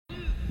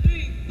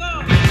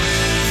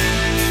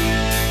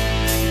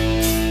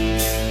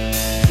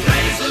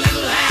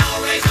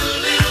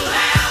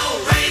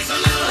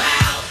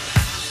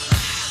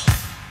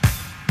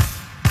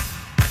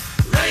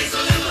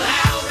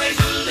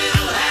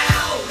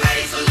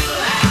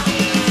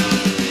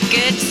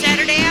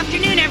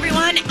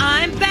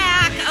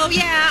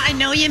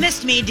know you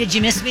missed me. Did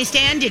you miss me,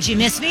 Stan? Did you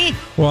miss me?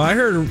 Well, I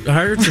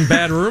heard some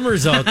bad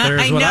rumors out there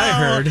is what I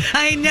heard.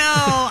 I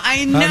know.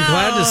 I'm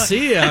glad to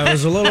see you. I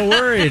was a little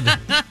worried.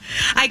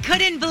 I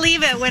couldn't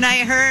believe it when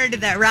I heard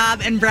that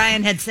Rob and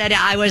Brian had said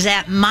I was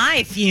at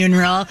my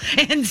funeral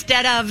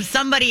instead of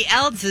somebody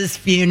else's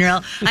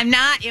funeral. I'm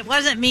not. It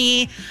wasn't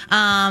me.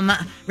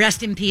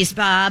 Rest in peace,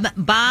 Bob.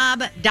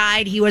 Bob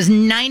died. He was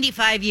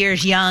 95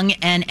 years young,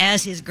 and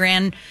as his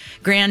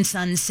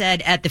grandson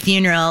said at the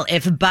funeral,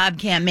 if Bob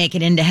can't make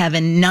it into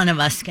heaven, none of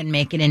us can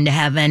make it into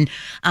heaven.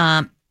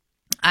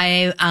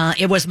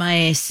 It was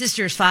my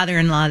sister's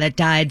father-in-law that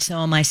died.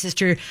 So my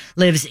sister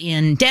lives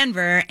in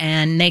Denver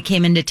and they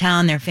came into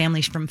town. Their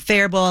family's from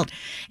Faribault.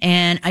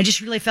 And I just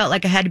really felt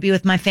like I had to be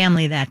with my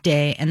family that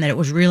day and that it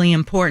was really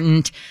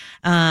important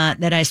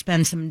that I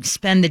spend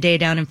the day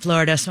down in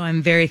Florida. So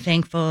I'm very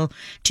thankful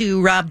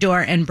to Rob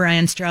Dorr and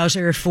Brian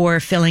Strouser for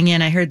filling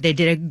in. I heard they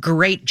did a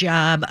great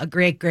job, a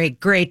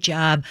great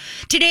job.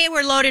 Today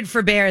we're loaded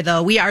for bear,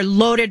 though. We are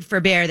loaded for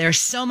bear. There's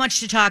so much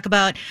to talk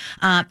about.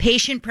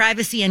 Patient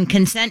privacy and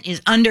consent is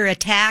under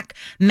attack.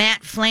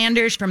 Matt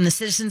Flanders from the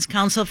Citizens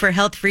Council for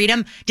Health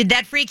Freedom. Did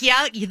that freak you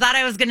out? You thought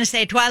I was going to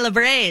say Twyla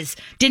Braze,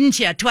 didn't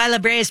you? Twyla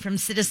Braze from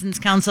Citizens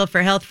Council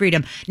for Health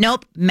Freedom.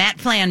 Nope, Matt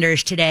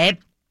Flanders today.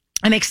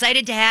 I'm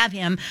excited to have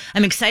him.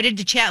 I'm excited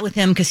to chat with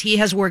him because he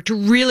has worked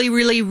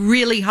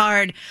really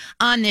hard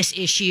on this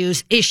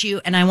issue,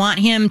 and I want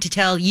him to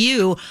tell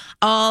you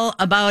all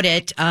about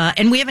it.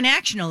 And we have an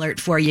action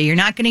alert for you. You're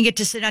not going to get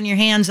to sit on your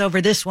hands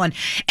over this one.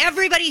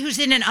 Everybody who's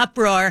in an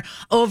uproar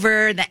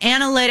over the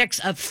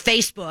analytics of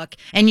Facebook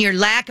and your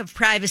lack of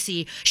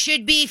privacy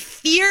should be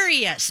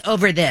furious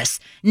over this.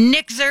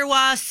 Nick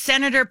Zerwas,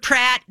 Senator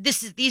Pratt,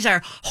 these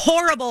are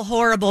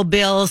horrible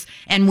bills,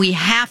 and we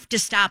have to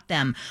stop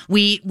them.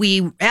 We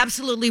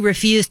absolutely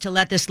refuse to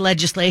let this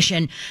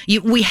legislation,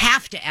 we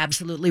have to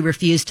absolutely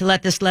refuse to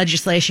let this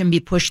legislation be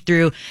pushed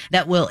through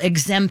that will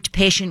exempt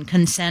patient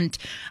consent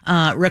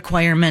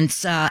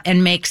requirements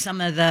and make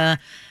some of the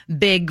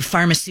big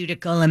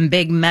pharmaceutical and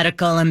big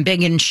medical and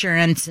big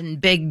insurance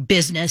and big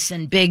business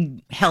and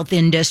big health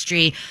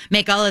industry,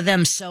 make all of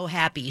them so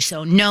happy.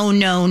 So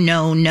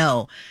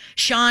no.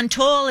 Sean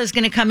Toll is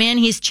going to come in.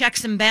 He's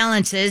checks and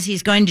balances.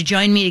 He's going to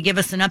join me to give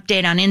us an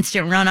update on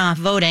instant runoff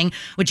voting,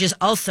 which is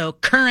also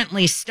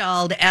currently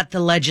stalled at the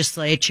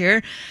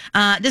legislature.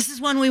 This is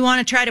one we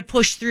want to try to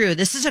push through.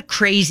 This is a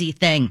crazy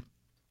thing.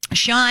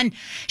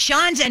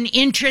 Sean's an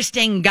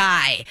interesting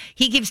guy.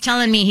 He keeps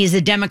telling me he's a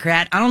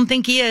Democrat. I don't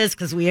think he is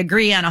because we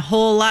agree on a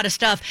whole lot of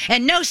stuff.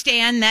 And no,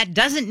 Stan, that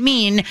doesn't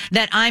mean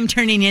that I'm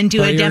turning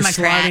into a Democrat.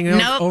 Sliding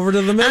nope. over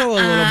to the middle a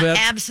little bit.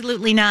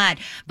 Absolutely not.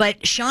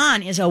 But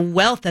Sean is a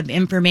wealth of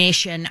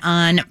information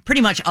on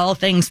pretty much all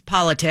things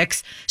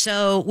politics.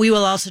 So we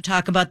will also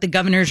talk about the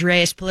governor's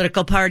race,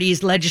 political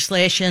parties,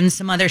 legislation,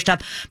 some other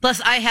stuff.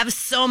 Plus, I have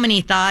so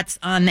many thoughts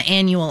on the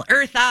annual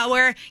Earth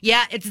Hour.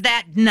 Yeah, it's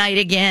that night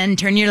again.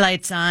 Turn your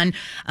lights on.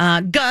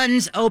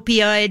 Guns,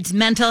 opioids,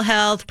 mental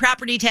health,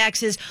 property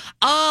taxes,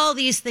 all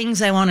these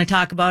things I want to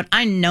talk about.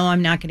 I know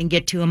I'm not going to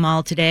get to them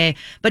all today,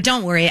 but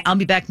don't worry. I'll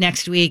be back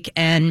next week,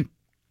 and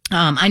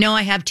I know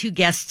I have 2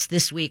 guests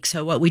this week,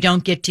 so what we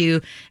don't get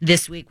to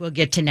this week, we'll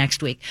get to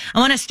next week. I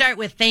want to start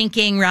with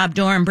thanking Rob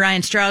Dorr and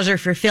Brian Strouser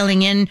for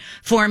filling in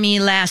for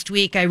me last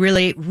week. I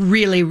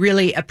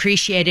really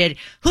appreciate it.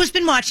 Who's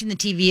been watching the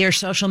TV or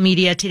social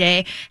media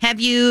today?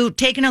 Have you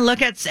taken a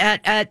look at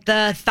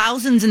the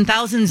thousands and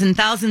thousands and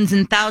thousands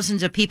and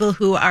thousands of people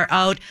who are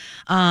out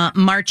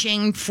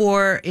marching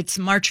for, it's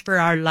March for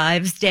Our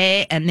Lives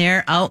Day, and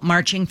they're out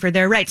marching for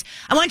their rights?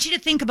 I want you to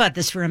think about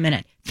this for a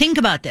minute. Think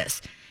about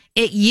this.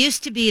 It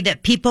used to be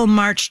that people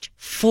marched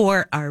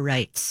for our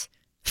rights.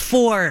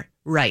 For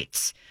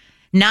rights.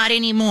 Not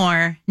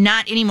anymore.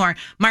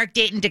 Mark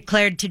Dayton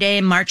declared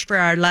today March for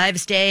Our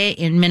Lives Day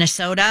in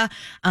Minnesota.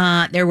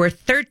 There were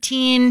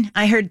 13,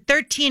 I heard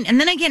 13, and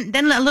then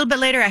a little bit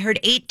later I heard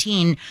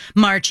 18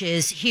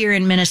 marches here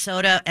in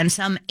Minnesota and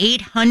some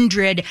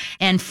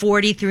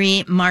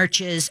 843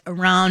 marches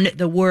around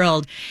the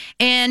world.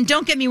 And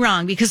don't get me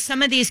wrong, because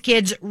some of these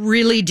people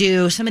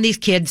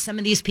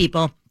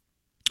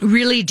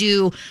really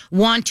do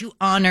want to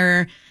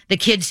honor the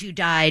kids who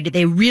died.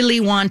 They really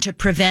want to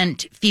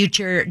prevent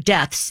future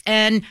deaths.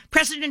 And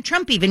President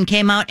Trump even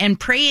came out and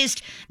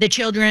praised the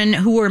children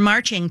who were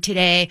marching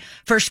today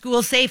for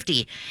school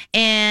safety.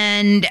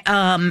 And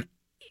I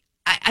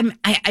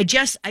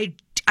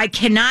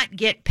cannot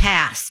get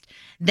past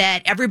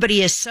that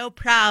everybody is so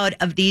proud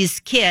of these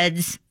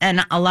kids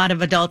and a lot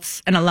of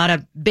adults and a lot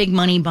of big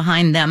money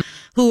behind them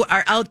who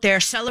are out there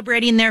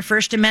celebrating their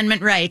First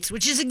Amendment rights,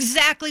 which is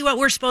exactly what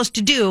we're supposed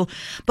to do.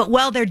 But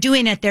while they're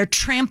doing it, they're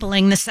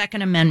trampling the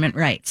Second Amendment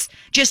rights,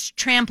 just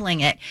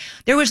trampling it.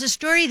 There was a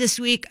story this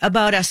week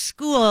about a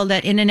school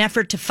that, in an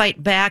effort to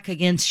fight back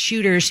against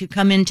shooters who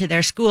come into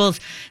their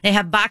schools, they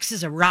have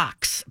boxes of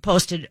rocks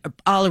posted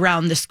all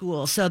around the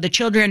school. So the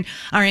children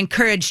are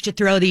encouraged to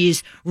throw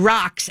these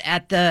rocks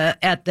at the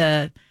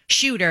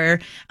shooter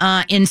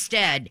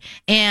instead.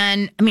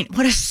 And I mean,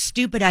 what a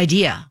stupid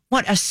idea.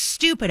 What a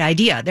stupid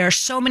idea. There are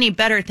so many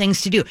better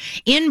things to do.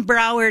 In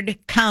Broward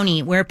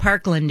County, where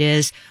Parkland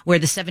is, where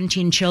the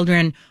 17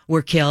 children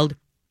were killed,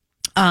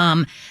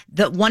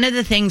 one of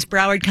the things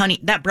Broward County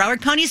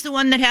is the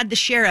one that had the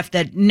sheriff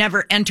that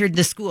never entered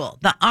the school,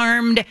 the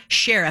armed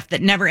sheriff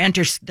that never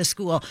enters the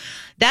school.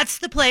 That's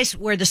the place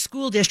where the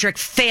school district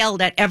failed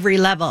at every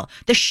level.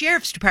 The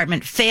sheriff's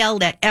department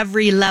failed at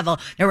every level.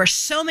 There were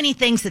so many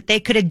things that they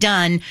could have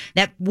done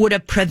that would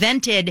have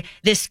prevented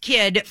this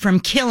kid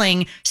from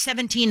killing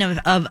 17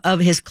 of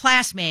his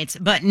classmates,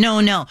 but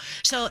no.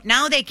 So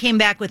now they came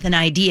back with an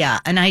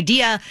idea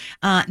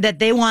that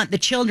they want the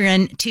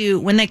children to,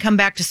 when they come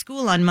back to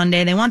school on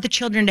Monday, they want the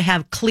children to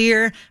have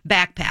clear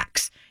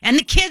backpacks. And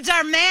the kids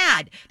are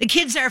mad. The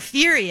kids are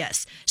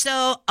furious.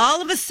 So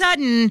all of a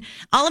sudden,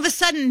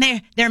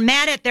 they're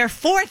mad at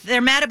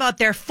they're mad about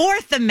their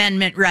Fourth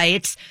Amendment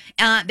rights.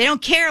 They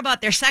don't care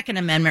about their Second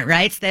Amendment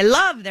rights. They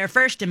love their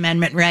First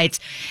Amendment rights.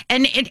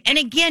 And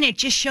again, it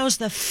just shows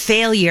the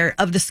failure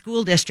of the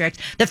school district,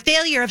 the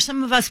failure of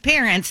some of us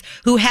parents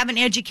who haven't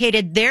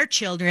educated their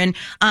children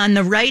on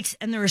the rights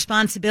and the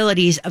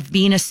responsibilities of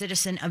being a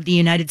citizen of the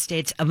United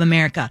States of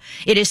America.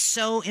 It is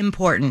so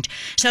important.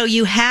 So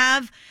you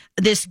have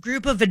this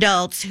group of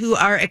adults who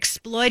are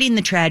exploiting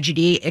the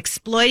tragedy,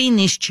 exploiting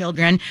these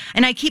children.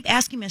 And I keep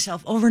asking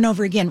myself over and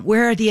over again,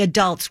 where are the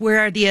adults? Where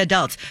are the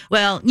adults?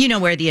 Well, you know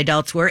where the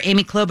adults were.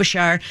 Amy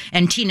Klobuchar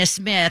and Tina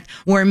Smith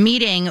were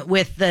meeting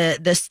with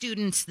the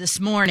students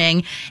this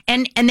morning,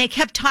 and they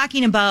kept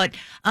talking about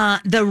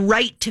the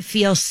right to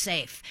feel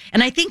safe.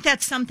 And I think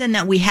that's something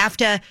that we have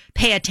to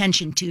pay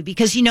attention to,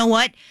 because you know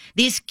what?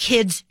 These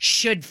kids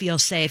should feel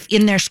safe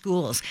in their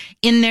schools,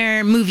 in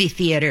their movie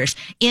theaters,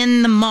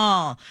 in the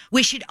mall.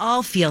 We should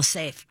all feel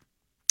safe.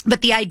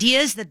 But the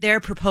ideas that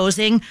they're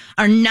proposing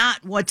are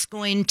not what's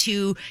going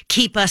to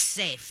keep us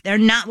safe. They're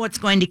not what's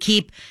going to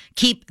keep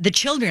the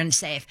children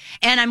safe.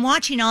 And I'm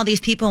watching all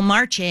these people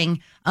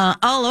marching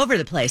all over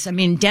the place. I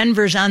mean,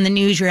 Denver's on the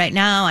news right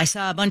now. I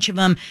saw a bunch of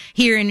them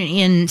here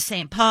in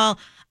St. Paul.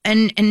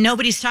 And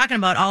nobody's talking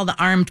about all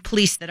the armed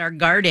police that are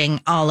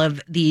guarding all of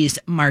these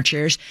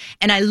marchers.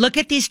 And I look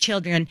at these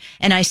children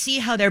and I see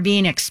how they're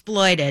being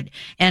exploited,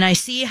 and I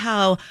see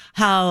how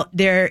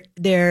their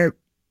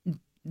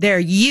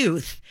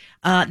youth,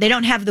 they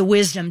don't have the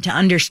wisdom to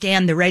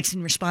understand the rights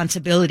and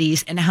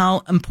responsibilities and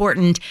how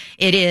important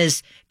it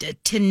is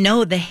to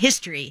know the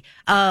history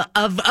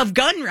of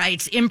gun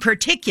rights in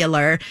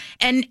particular.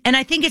 And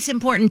I think it's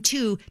important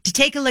too to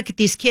take a look at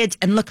these kids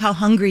and look how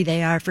hungry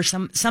they are for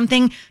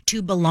something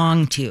to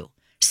belong to.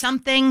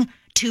 Something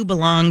to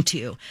belong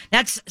to.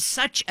 That's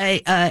such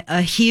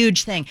a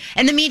huge thing.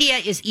 And the media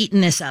is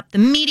eating this up. The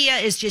media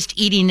is just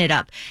eating it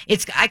up.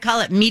 I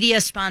call it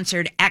media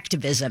sponsored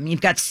activism.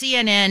 You've got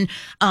CNN.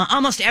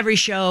 Almost every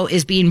show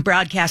is being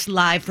broadcast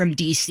live from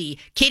DC.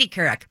 Katie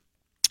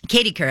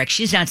Couric,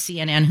 she's not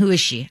CNN. Who is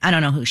she? I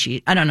don't know who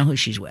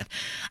she's with.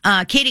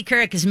 Katie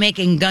Couric is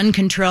making gun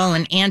control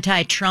and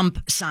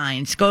anti-Trump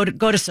signs. Go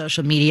to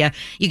social media.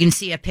 You can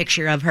see a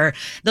picture of her.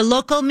 The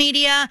local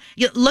media,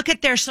 you look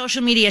at their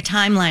social media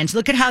timelines.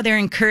 Look at how they're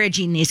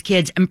encouraging these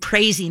kids and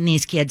praising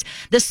these kids.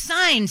 The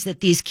signs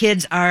that these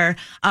kids are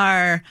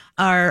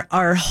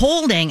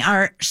holding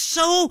are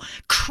so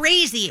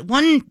crazy.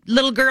 One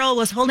little girl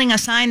was holding a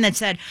sign that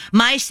said,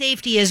 "My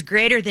safety is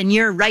greater than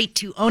your right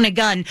to own a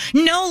gun."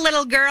 No,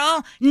 little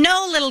girl,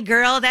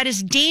 that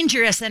is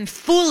dangerous and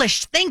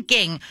foolish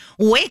thinking.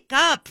 Wake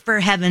up, for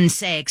heaven's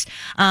sakes.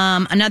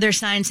 Another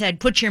sign said,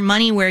 "Put your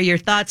money where your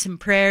thoughts and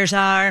prayers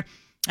are."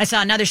 I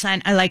saw another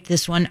sign. I like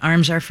this one.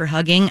 "Arms are for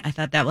hugging." I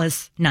thought that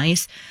was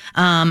nice.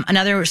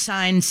 Another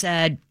sign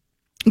said,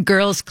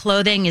 "Girls'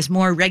 clothing is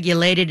more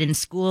regulated in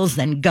schools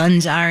than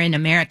guns are in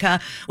America,"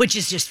 which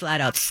is just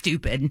flat out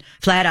stupid.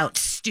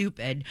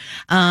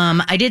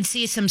 I did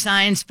see some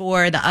signs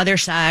for the other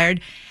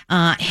side.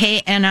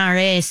 "Hey,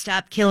 NRA,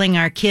 stop killing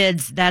our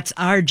kids. That's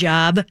our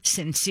job.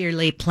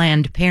 Sincerely,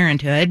 Planned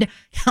Parenthood."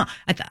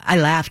 I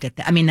laughed at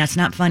that. I mean, that's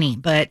not funny,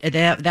 but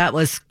that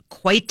was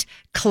quite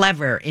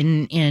clever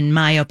in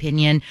my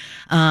opinion.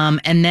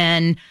 And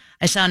then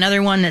I saw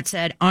another one that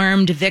said,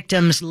 "Armed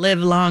victims live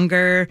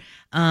longer."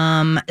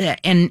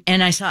 And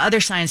I saw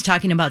other signs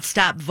talking about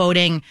stop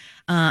voting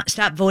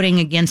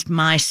against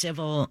my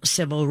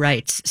civil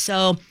rights.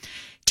 So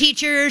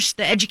teachers,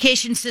 the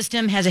education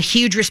system has a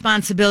huge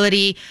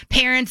responsibility.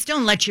 Parents,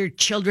 don't let your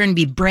children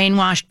be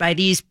brainwashed by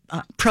these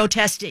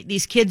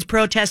kids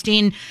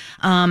protesting.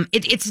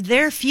 It's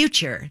their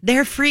future,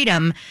 their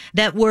freedom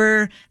that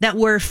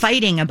we're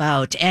fighting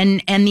about.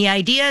 And the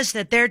ideas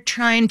that they're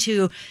trying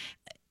to,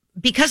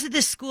 because of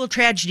this school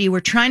tragedy, we're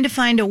trying to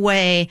find a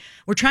way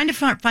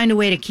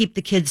to keep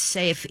the kids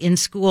safe in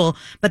school.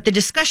 But the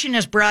discussion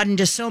has broadened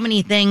to so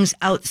many things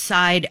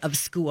outside of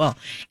school.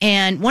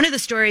 And one of the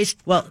stories,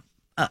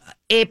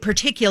 a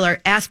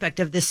particular aspect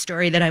of this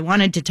story that I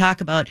wanted to talk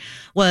about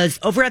was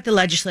over at the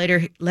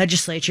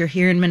legislature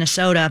here in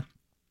Minnesota.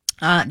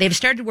 they've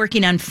started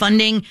working on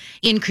funding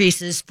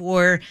increases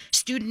for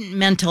student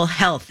mental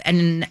health.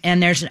 And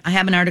I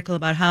have an article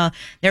about how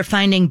they're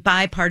finding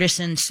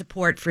bipartisan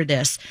support for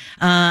this.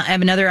 I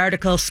have another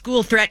article,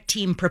 school threat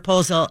team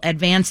proposal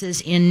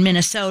advances in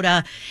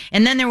Minnesota.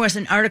 And then there was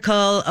an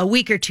article a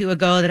week or two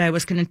ago that I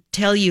was going to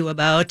tell you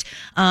about,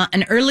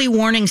 an early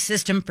warning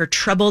system for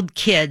troubled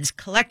kids,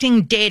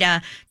 collecting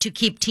data to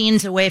keep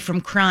teens away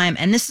from crime.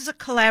 And this is a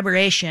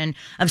collaboration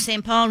of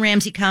St. Paul,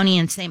 Ramsey County,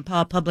 and St.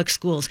 Paul Public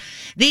Schools.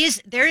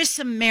 There is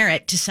some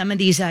merit to some of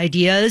these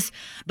ideas,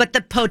 but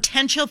the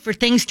potential for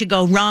things to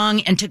go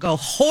wrong and to go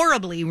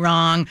horribly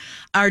wrong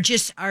are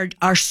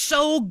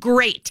so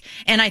great.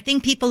 And I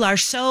think people are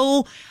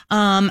so,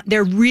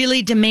 they're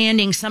really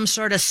demanding some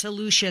sort of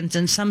solutions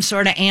and some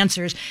sort of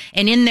answers.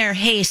 And in their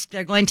haste,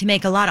 they're going to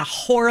make a lot of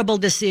horrible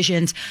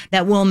decisions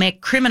that will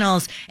make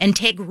criminals and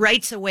take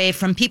rights away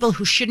from people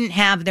who shouldn't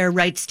have their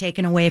rights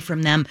taken away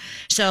from them.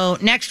 So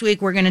next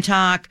week, we're going to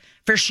talk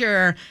for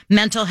sure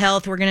mental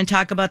health. We're going to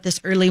talk about this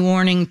early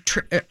warning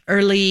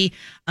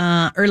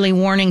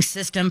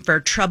system for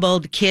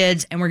troubled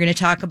kids, and we're going to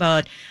talk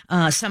about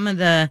some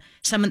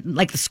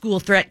like the school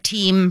threat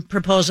team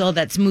proposal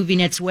that's moving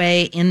its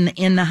way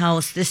in the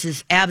House. This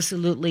is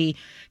absolutely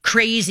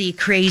crazy.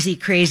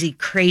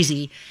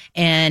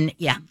 And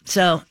yeah,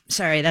 so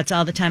sorry, that's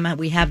all the time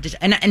we have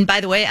to. And by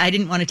the way, I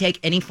didn't want to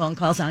take any phone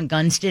calls on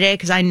guns today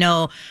because I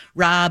know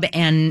Rob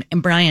and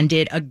Brian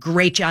did a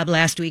great job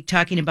last week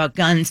talking about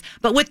guns.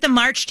 But with the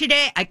march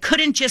today, I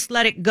couldn't just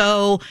let it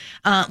go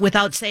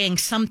without saying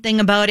something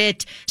about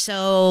it.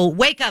 So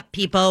wake up,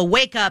 people,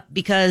 wake up,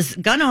 because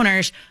gun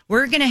owners,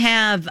 we're gonna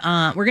have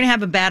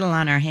a battle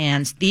on our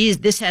hands.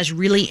 This has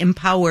really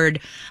empowered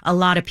a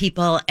lot of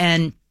people,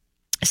 and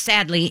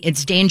sadly,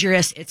 it's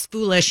dangerous, it's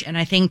foolish, and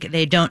I think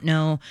they don't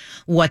know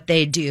what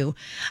they do.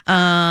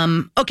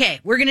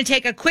 Okay, we're going to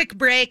take a quick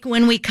break.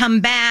 When we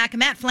come back,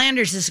 Matt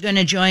Flanders is going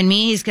to join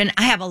me.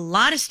 I have a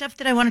lot of stuff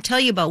that I want to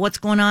tell you about what's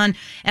going on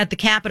at the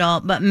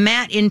Capitol, but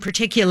Matt in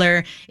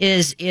particular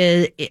this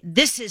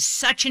is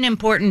such an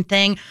important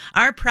thing.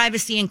 Our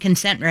privacy and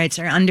consent rights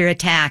are under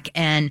attack,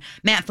 and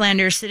Matt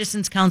Flanders,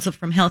 Citizens Council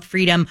from Health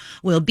Freedom,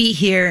 will be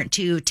here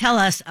to tell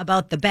us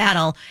about the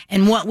battle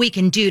and what we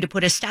can do to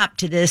put a stop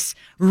to this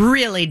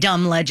really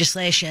dumb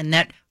legislation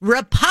that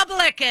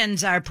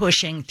Republicans are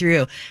pushing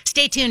through.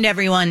 Stay tuned,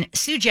 everyone.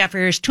 Sue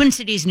Jeffers, Twin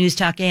Cities News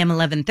Talk AM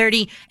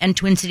 1130 and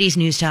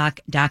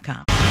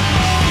TwinCitiesNewsTalk.com.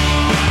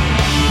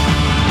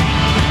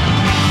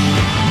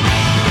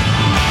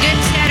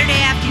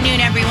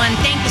 Everyone,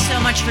 thank you so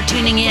much for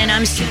tuning in.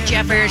 I'm Sue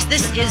Jeffers.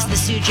 This is the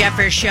Sue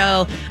Jeffers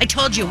Show. I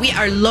told you we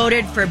are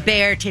loaded for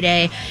bear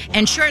today.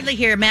 And shortly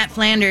here, Matt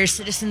Flanders,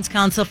 Citizens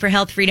Council for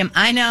Health Freedom.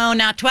 I know,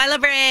 not Twyla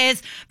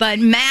Braze, but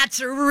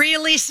Matt's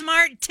really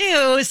smart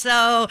too.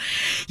 So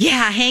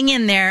yeah, hang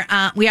in there.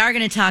 We are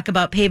going to talk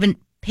about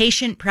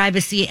patient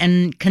privacy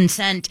and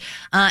consent.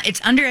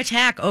 It's under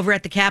attack over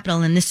at the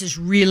Capitol, and this is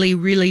really,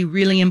 really,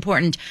 really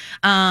important.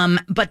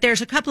 But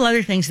there's a couple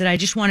other things that I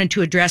just wanted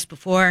to address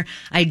before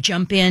I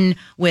jump in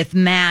with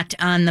Matt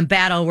on the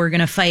battle we're going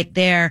to fight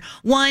there.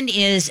 One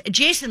is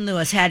Jason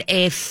Lewis had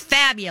a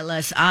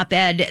fabulous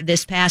op-ed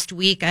this past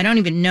week. I don't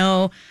even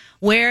know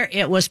where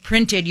it was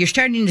printed. You're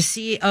starting to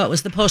see, it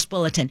was the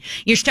Post-Bulletin.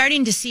 You're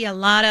starting to see a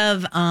lot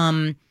of,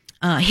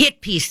 hit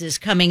pieces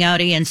coming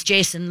out against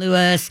Jason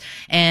Lewis,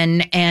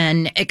 and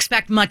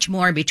expect much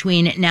more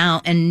between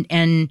now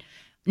and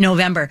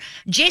November.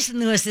 Jason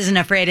Lewis isn't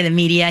afraid of the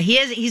media.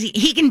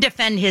 He can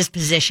defend his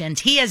positions.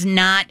 He is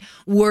not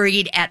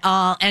worried at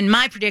all. And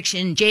my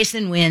prediction,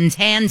 Jason wins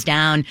hands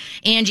down.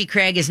 Angie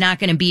Craig is not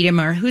going to beat him,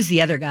 or who's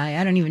the other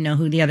guy? I don't even know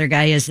who the other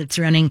guy is that's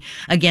running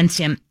against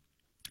him.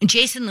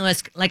 Jason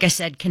Lewis, like I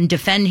said, can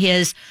defend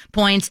his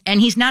points,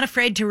 and he's not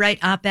afraid to write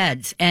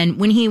op-eds. And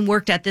when he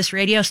worked at this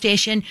radio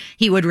station,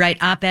 he would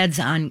write op-eds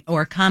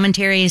or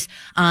commentaries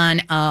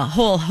on a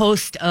whole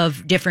host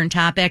of different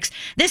topics.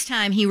 This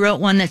time he wrote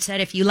one that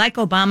said, if you like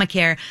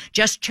Obamacare,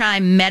 just try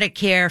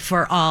Medicare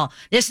for all.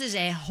 This is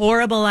a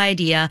horrible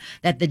idea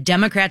that the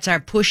Democrats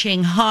are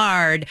pushing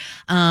hard.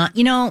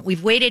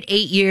 We've waited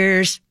 8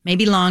 years,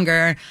 maybe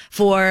longer,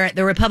 for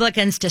the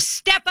Republicans to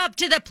step up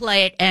to the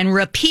plate and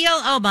repeal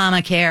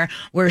Obamacare.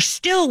 We're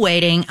still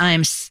waiting.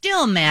 I'm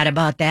still mad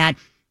about that.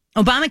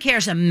 Obamacare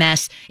is a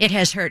mess. It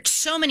has hurt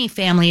so many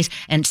families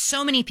and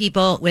so many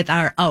people with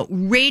our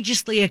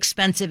outrageously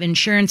expensive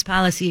insurance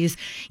policies.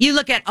 You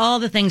look at all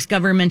the things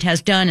government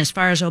has done as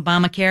far as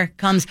Obamacare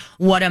comes,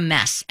 what a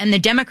mess. And the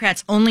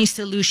Democrats' only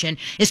solution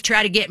is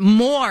try to get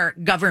more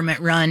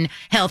government-run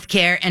health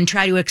care and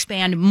try to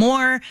expand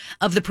more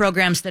of the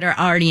programs that are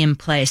already in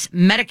place.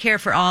 Medicare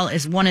for all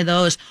is one of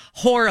those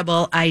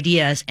horrible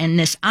ideas. And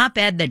this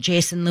op-ed that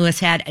Jason Lewis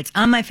had, it's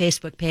on my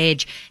Facebook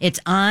page. It's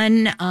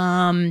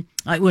on,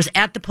 it was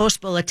at the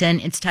Post-Bulletin.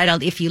 It's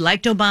titled, If You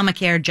Liked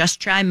Obamacare,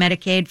 Just Try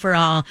Medicaid for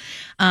All.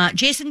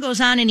 Jason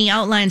goes on and he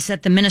outlines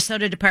that the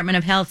Minnesota Department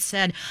of Health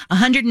said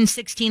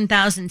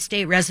 116,000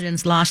 state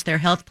residents lost their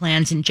health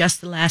plans in just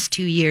the last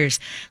 2 years,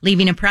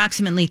 leaving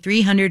approximately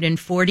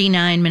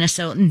 349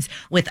 Minnesotans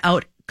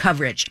without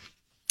coverage.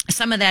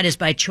 Some of that is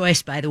by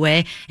choice, by the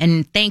way.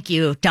 And thank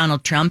you,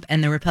 Donald Trump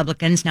and the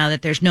Republicans. Now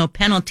that there's no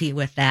penalty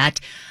with that,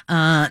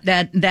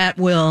 that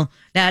will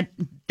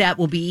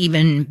be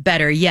even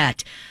better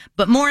yet.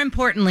 But more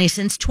importantly,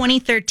 since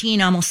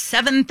 2013, almost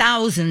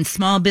 7,000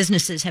 small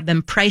businesses have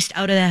been priced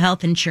out of the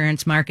health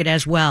insurance market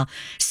as well.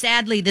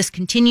 Sadly, this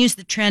continues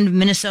the trend of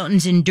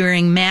Minnesotans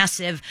enduring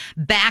massive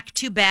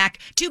back-to-back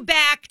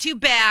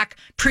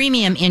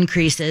premium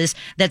increases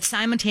that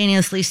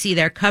simultaneously see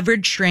their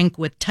coverage shrink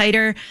with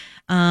tighter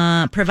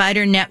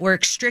provider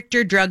networks,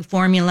 stricter drug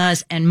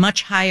formulas, and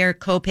much higher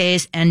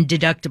copays and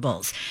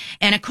deductibles.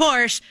 And of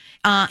course,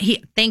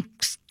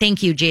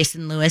 thank you,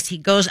 Jason Lewis. He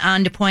goes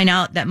on to point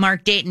out that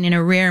Mark Dayton, in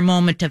a rare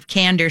moment of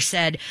candor,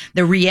 said,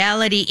 the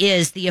reality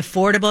is the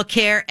Affordable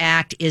Care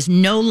Act is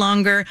no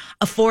longer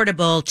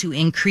affordable to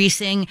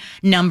increasing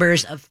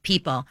numbers of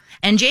people.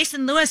 And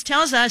Jason Lewis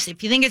tells us,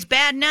 if you think it's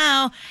bad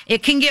now,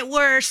 it can get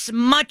worse,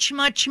 much,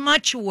 much,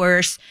 much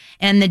worse.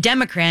 And the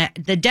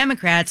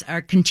Democrats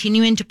are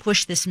continuing to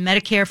push this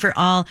Medicare for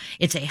all.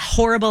 It's a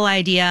horrible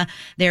idea.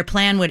 Their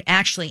plan would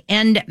actually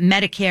end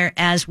Medicare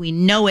as we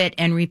know it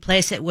and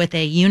replace it with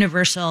a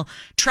universal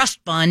trust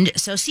fund.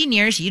 So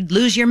seniors, you'd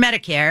lose your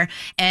Medicare.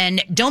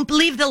 And don't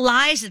believe the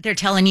lies that they're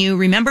telling you.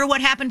 Remember what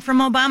happened from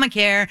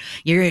Obamacare.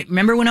 You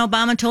remember when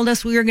Obama told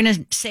us we were going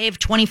to save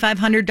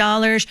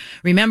 $2,500?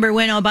 Remember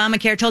when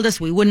Obamacare told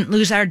us we wouldn't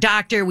lose our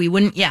doctor? We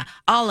wouldn't. Yeah,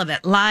 all of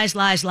it. Lies,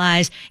 lies,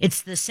 lies.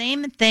 It's the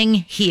same thing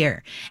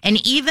here.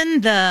 And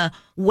even the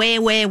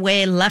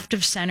way left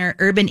of center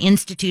Urban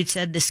Institute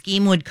said the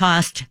scheme would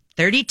cost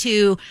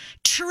 $32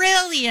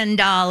 trillion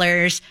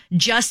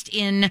just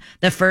in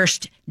the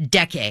first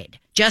decade.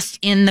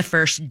 Jason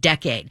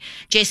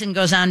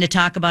goes on to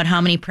talk about how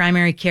many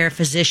primary care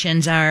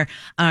physicians are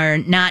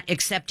not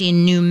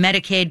accepting new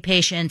Medicaid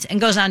patients,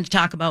 and goes on to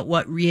talk about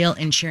what real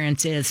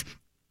insurance is.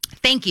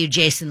 Thank you,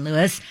 Jason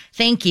Lewis.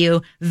 Thank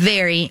you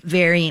very,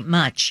 very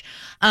much.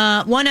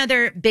 One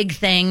other big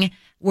thing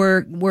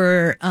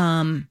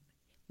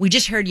we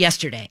just heard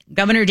yesterday,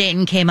 Governor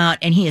Dayton came out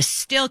and he is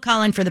still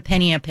calling for the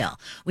penny a pill.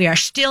 We are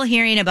still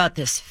hearing about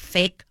this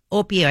fake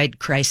opioid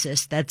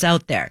crisis that's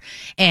out there.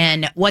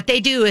 And what they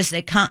do is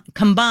they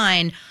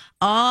combine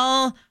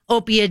all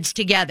opioids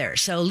together.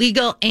 So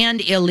legal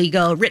and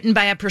illegal, written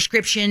by a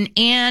prescription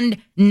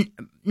and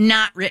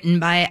not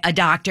written by a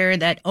doctor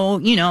that,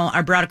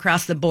 are brought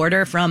across the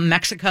border from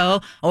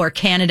Mexico or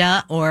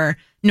Canada or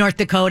North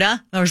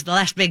Dakota. That was the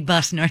last big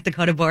bust, North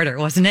Dakota border,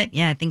 wasn't it?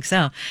 Yeah, I think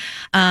so.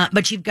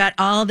 But you've got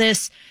all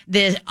this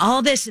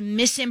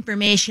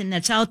misinformation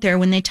that's out there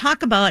when they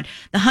talk about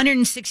the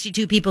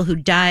 162 people who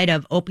died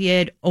of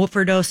opioid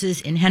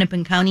overdoses in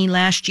Hennepin County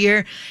last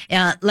year.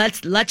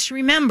 Let's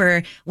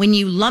remember, when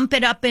you lump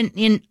it up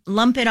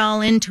lump it all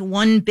into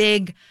one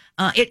big,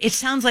 it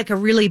sounds like a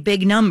really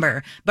big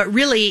number, but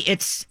really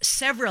it's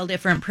several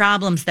different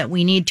problems that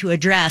we need to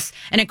address.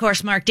 And of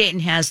course, Mark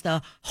Dayton has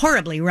the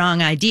horribly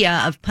wrong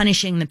idea of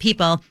punishing the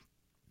people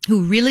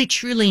who really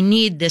truly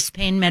need this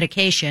pain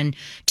medication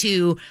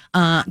to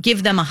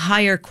give them a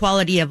higher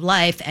quality of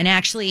life. And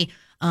actually,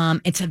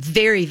 it's a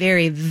very,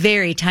 very,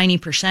 very tiny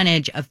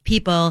percentage of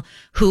people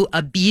who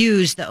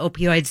abuse the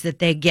opioids that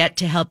they get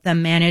to help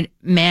them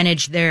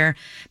manage their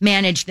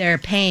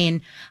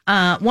pain.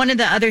 One of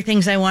the other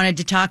things I wanted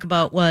to talk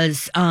about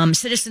was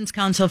Citizens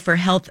Council for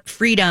Health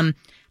Freedom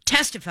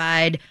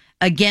testified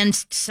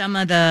against some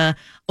of the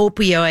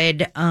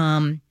opioid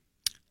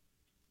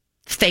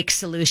fake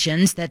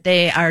solutions that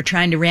they are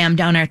trying to ram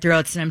down our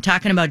throats. And I'm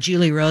talking about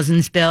Julie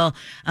Rosen's bill,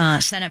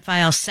 Senate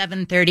File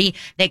 730.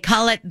 They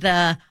call it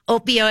the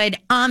opioid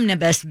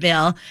omnibus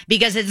bill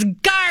because it's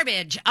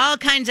garbage, all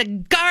kinds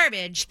of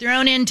garbage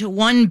thrown into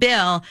one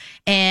bill.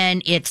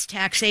 And it's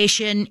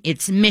taxation,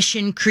 it's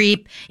mission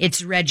creep,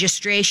 it's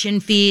registration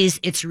fees,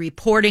 it's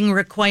reporting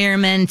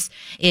requirements,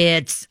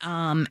 it's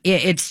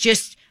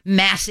just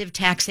massive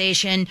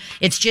taxation.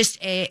 It's just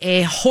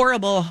a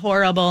horrible,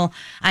 horrible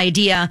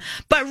idea.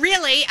 But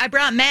really, I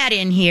brought Matt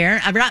in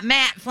here. I brought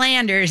Matt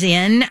Flanders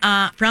in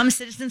from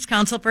Citizens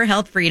Council for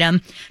Health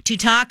Freedom to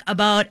talk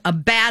about a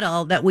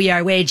battle that we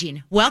are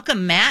waging.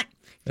 Welcome, Matt.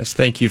 Yes,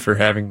 thank you for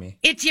having me.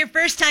 It's your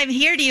first time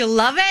here. Do you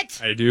love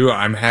it? I do.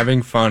 I'm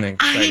having fun and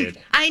excited.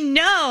 I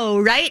know,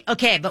 right?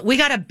 Okay, but we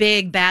got a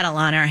big battle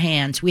on our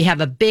hands. We have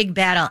a big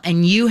battle,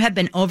 and you have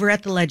been over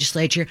at the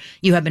legislature.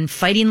 You have been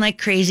fighting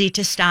like crazy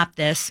to stop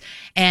this.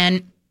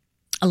 And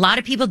a lot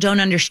of people don't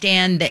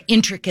understand the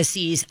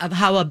intricacies of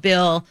how a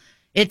bill,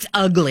 it's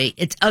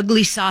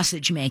ugly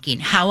sausage making,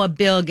 how a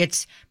bill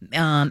gets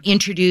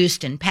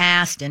introduced and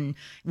passed and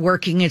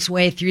working its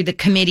way through the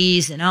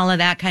committees and all of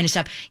that kind of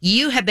stuff.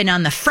 You have been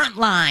on the front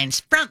lines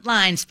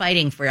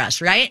fighting for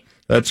us, right?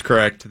 That's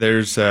correct.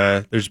 There's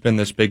been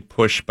this big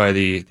push by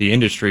the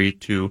industry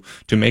to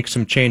make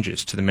some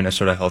changes to the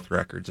Minnesota Health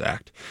Records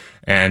Act.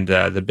 And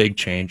the big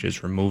change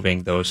is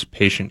removing those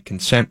patient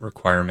consent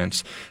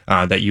requirements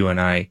that you and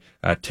I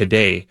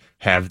today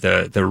have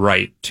the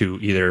right to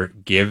either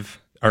give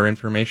our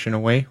information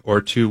away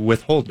or to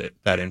withhold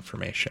that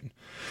information.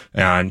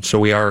 And so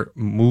we are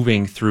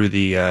moving through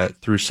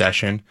through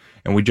session,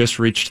 and we just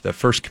reached the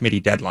first committee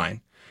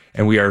deadline.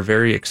 And we are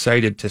very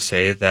excited to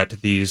say that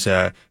these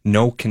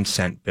no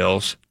consent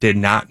bills did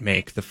not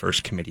make the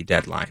first committee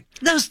deadline.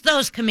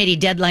 Those committee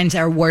deadlines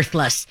are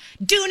worthless.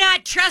 Do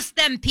not trust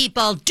them,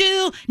 people.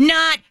 Do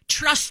not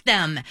trust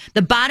them.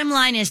 The bottom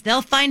line is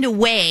they'll find a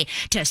way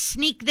to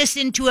sneak this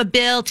into a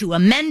bill, to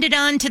amend it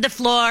onto the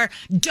floor.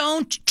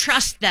 Don't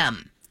trust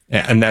them.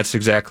 And that's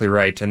exactly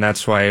right. And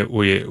that's why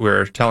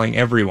we're telling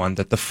everyone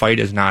that the fight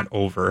is not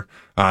over.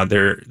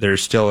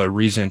 There's still a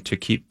reason to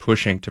keep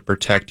pushing to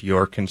protect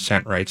your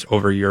consent rights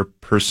over your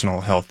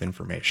personal health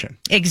information.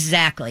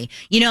 Exactly.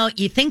 You know,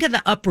 you think of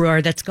the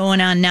uproar that's going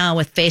on now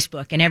with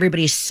Facebook, and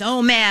everybody's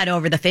so mad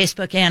over the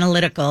Facebook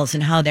analyticals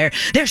and how they're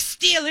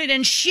stealing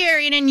and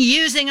sharing and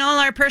using all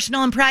our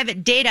personal and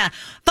private data.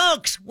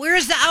 Folks,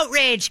 where's the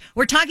outrage?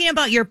 We're talking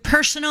about your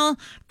personal,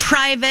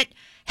 private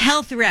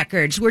health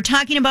records. We're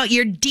talking about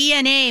your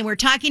DNA. We're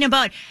talking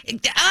about,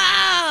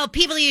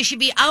 people, you should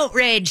be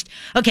outraged.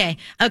 Okay.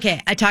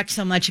 I talked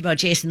so much about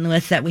Jason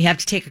Lewis that we have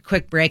to take a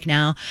quick break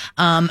now.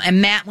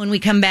 And Matt, when we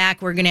come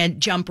back, we're going to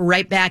jump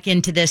right back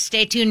into this.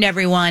 Stay tuned,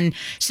 everyone.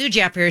 Sue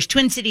Jeffers,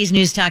 Twin Cities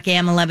News Talk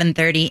AM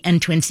 1130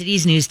 and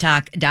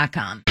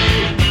TwinCitiesNewsTalk.com.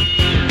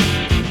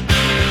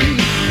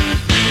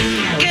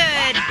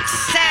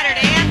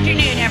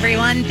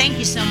 Everyone, thank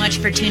you so much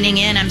for tuning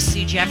in. I'm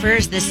Sue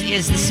Jeffers. This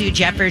is the Sue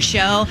Jeffers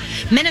Show.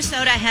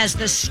 Minnesota has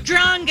the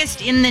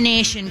strongest in the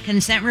nation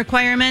consent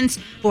requirements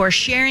for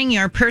sharing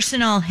your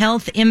personal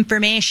health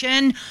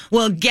information.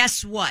 Well,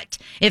 guess what?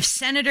 If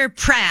Senator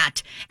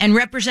Pratt and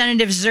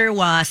Representative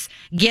Zerwas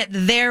get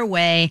their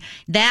way,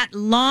 that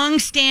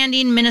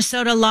long-standing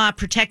Minnesota law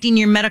protecting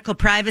your medical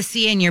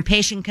privacy and your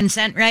patient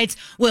consent rights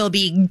will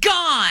be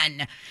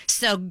gone.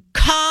 So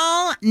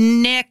call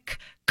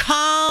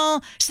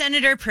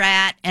Senator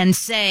Pratt and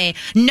say,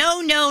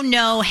 no,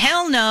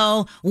 hell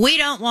no, we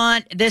don't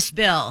want this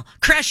bill.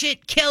 Crush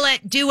it, kill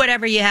it, do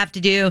whatever you have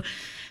to do.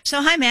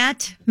 So hi,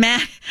 Matt.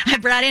 I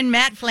brought in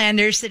Matt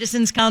Flanders,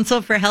 Citizens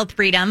Council for Health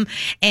Freedom,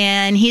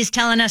 and he's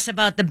telling us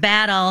about the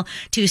battle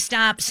to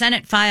stop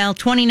Senate File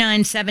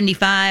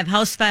 2975,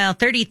 House File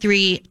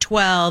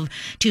 3312,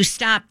 to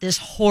stop this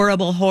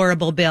horrible,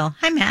 horrible bill.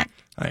 Hi, Matt.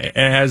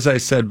 As I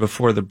said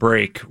before the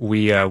break,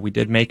 we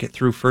did make it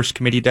through first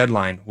committee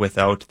deadline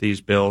without these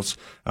bills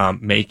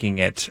making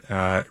it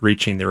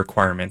reaching the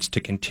requirements to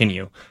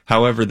continue.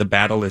 However, the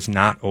battle is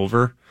not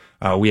over.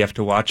 We have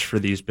to watch for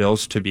these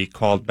bills to be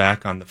called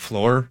back on the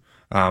floor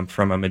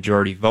from a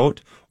majority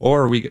vote,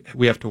 or we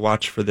have to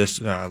watch for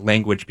this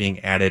language being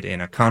added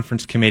in a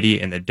conference committee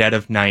in the dead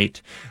of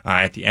night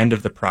at the end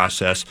of the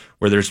process,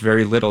 where there's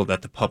very little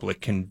that the public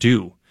can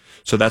do.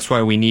 So that's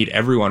why we need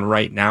everyone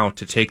right now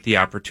to take the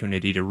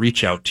opportunity to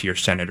reach out to your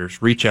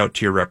senators, reach out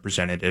to your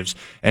representatives,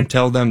 and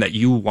tell them that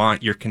you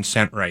want your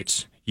consent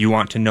rights. You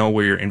want to know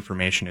where your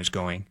information is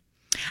going.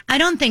 I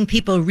don't think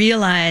people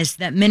realize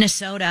that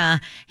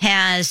Minnesota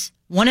has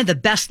one of the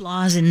best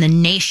laws in the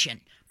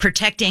nation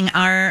protecting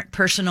our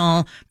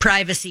personal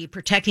privacy,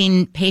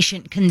 protecting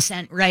patient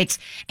consent rights.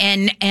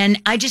 And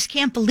I just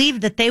can't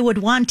believe that they would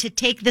want to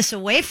take this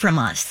away from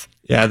us.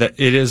 Yeah,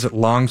 it is a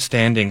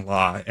long-standing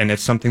law, and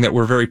it's something that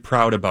we're very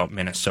proud about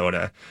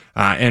Minnesota.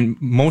 And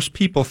most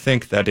people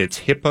think that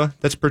it's HIPAA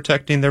that's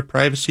protecting their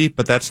privacy,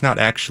 but that's not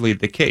actually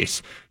the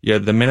case. Yeah,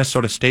 the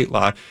Minnesota state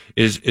law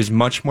is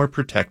much more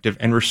protective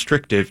and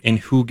restrictive in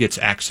who gets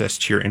access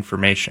to your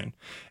information.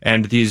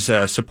 And these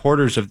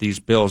supporters of these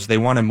bills, they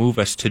want to move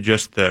us to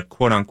just the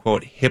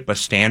quote-unquote HIPAA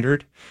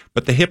standard.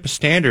 But the HIPAA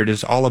standard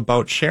is all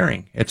about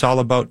sharing. It's all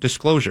about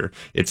disclosure.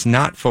 It's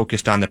not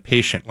focused on the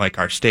patient like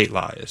our state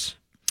law is.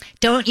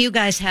 Don't you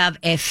guys have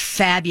a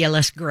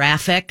fabulous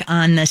graphic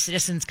on the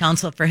Citizens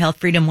Council for Health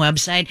Freedom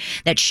website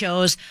that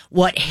shows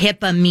what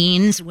HIPAA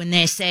means when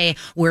they say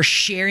we're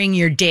sharing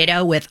your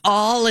data with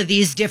all of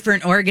these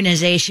different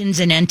organizations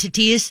and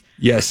entities?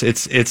 Yes,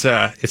 it's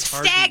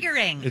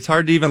staggering. It's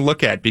hard to even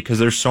look at because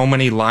there's so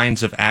many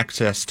lines of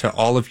access to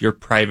all of your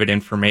private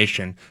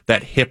information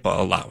that HIPAA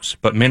allows,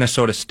 but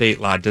Minnesota state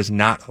law does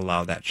not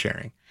allow that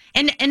sharing.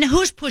 And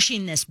who's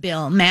pushing this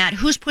bill, Matt?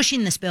 Who's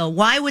pushing this bill?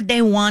 Why would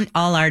they want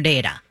all our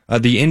data?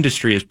 The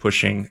industry is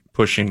pushing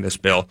this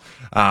bill,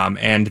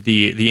 and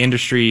the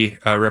industry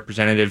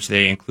representatives,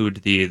 they include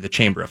the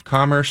Chamber of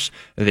Commerce,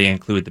 they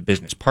include the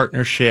Business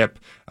Partnership,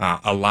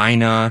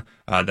 Alina,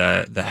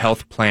 the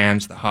health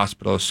plans, the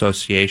Hospital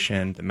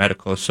Association, the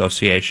Medical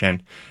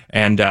Association,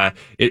 and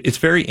it's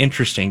very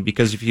interesting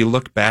because if you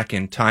look back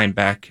in time,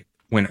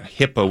 when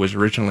HIPAA was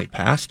originally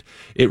passed,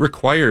 it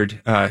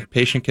required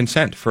patient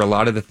consent for a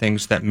lot of the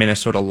things that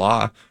Minnesota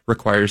law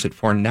requires it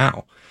for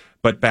now.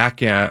 But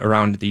back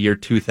around the year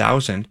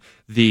 2000,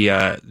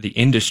 the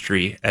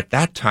industry at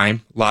that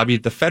time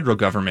lobbied the federal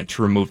government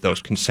to remove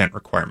those consent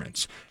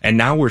requirements. And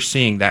now we're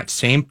seeing that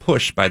same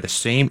push by the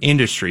same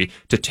industry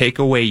to take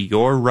away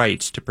your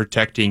rights to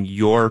protecting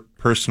your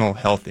personal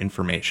health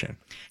information.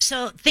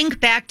 So think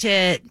back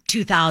to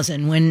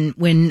 2000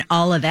 when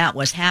all of that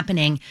was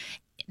happening.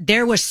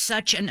 there was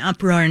such an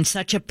uproar and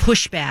such a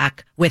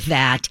pushback with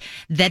that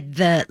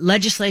the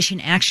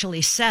legislation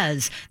actually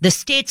says the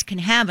states can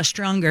have a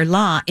stronger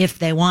law if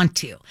they want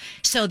to.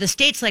 So the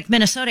states like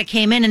Minnesota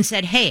came in and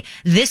said, hey,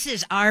 this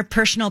is our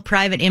personal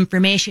private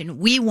information.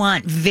 We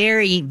want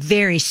very,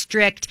 very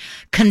strict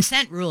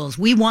consent rules.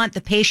 We want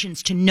the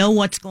patients to know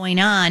what's going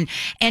on.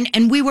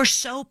 And we were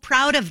so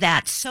proud of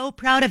that, so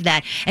proud of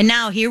that. And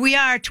now here we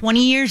are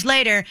 20 years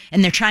later,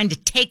 and they're trying to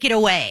take it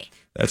away.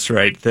 That's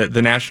right.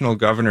 The National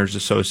Governors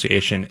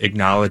Association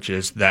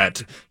acknowledges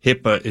that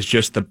HIPAA is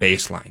just the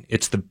baseline.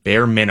 It's the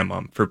bare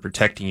minimum for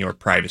protecting your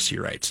privacy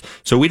rights.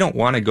 So we don't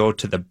want to go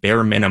to the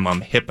bare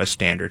minimum HIPAA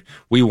standard.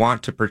 We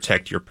want to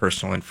protect your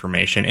personal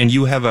information, and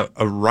you have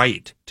a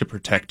right to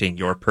protecting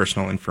your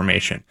personal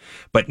information,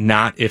 but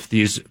not if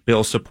these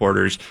bill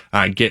supporters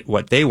get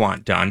what they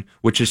want done,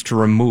 which is to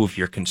remove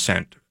your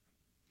consent.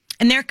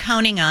 And they're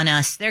counting on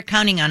us. They're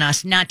counting on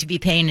us not to be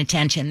paying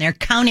attention. They're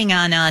counting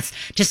on us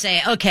to say,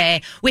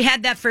 okay, we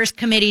had that first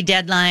committee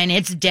deadline.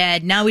 It's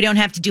dead. Now we don't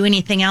have to do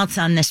anything else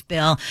on this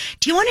bill.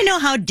 Do you want to know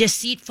how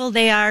deceitful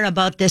they are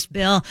about this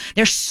bill?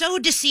 They're so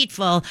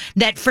deceitful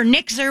that for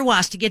Nick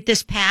Zerwas to get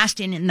this passed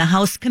in the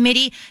House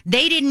committee,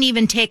 they didn't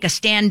even take a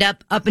stand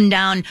up and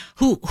down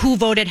who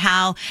voted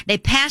how. They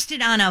passed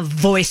it on a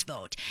voice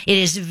vote. It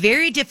is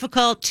very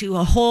difficult to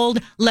hold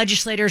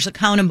legislators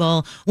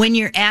accountable when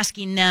you're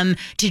asking them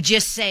to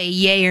just say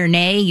yay or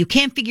nay. You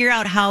can't figure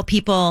out how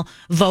people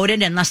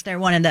voted unless they're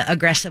one of the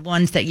aggressive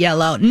ones that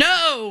yell out,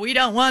 no, we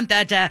don't want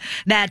that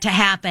to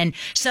happen.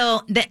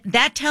 So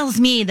that tells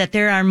me that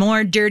there are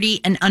more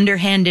dirty and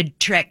underhanded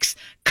tricks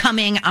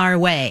coming our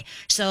way.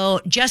 So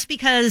just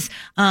because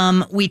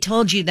we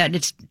told you that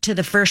it's to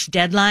the first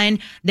deadline,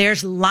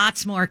 there's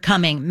lots more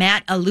coming.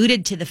 Matt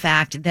alluded to the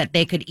fact that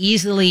they could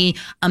easily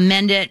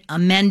amend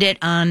it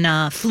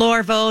on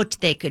floor vote.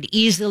 They could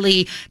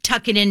easily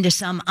tuck it into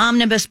some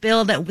omnibus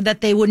bill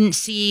that they wouldn't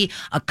see,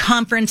 a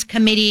conference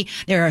committee.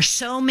 There are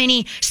so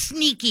many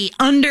sneaky,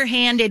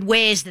 underhanded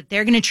ways that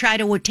they're going to try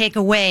to take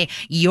away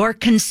your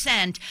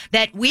consent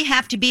that we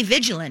have to be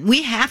vigilant.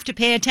 We have to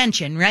pay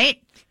attention,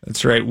 right?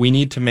 That's right. We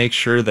need to make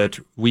sure that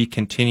we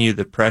continue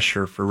the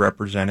pressure for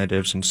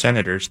representatives and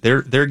senators.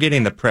 They're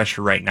getting the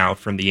pressure right now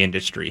from the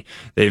industry.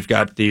 They've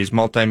got these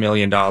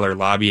multi-million-dollar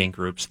lobbying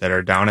groups that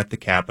are down at the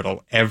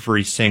Capitol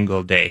every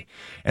single day.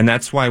 And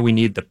that's why we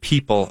need the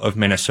people of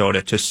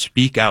Minnesota to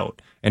speak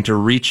out and to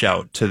reach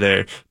out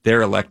to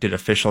their elected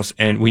officials.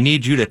 And we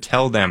need you to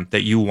tell them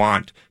that you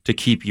want to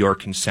keep your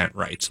consent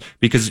rights,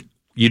 because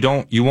you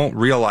won't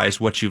realize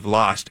what you've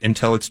lost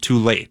until it's too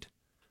late.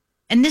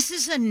 And this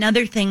is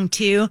another thing,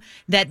 too,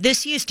 that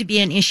this used to be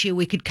an issue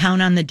we could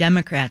count on the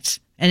Democrats.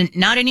 And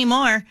not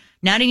anymore.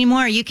 Not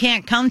anymore. You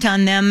can't count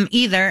on them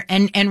either.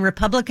 And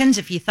Republicans,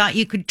 if you thought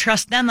you could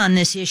trust them on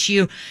this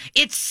issue,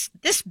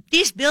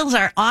 these bills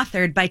are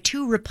authored by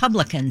two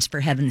Republicans,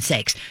 for heaven's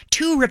sakes.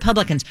 Two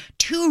Republicans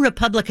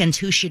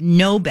who should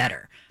know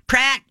better.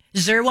 Pratt,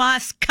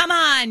 Zerwas, come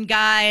on,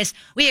 guys.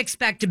 We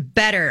expect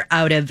better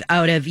out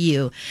of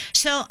you.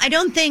 So I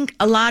don't think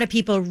a lot of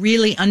people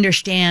really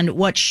understand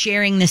what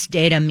sharing this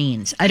data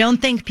means. I don't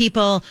think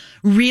people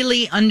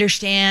really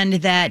understand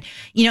that,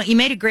 you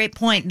made a great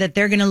point that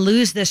they're going to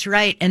lose this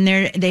right, and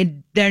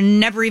they're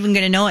never even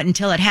going to know it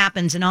until it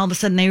happens, and all of a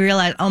sudden they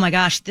realize, oh my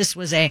gosh, this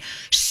was a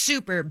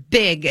super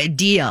big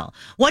deal.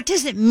 What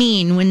does it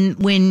mean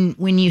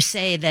when you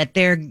say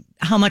that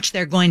how much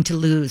they're going to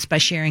lose by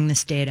sharing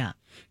this data?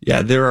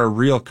 Yeah, there are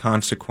real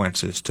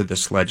consequences to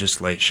this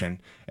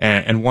legislation.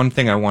 And one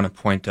thing I want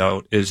to point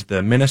out is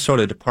the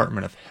Minnesota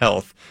Department of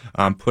Health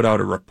put out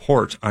a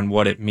report on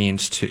what it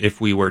means if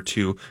we were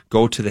to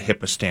go to the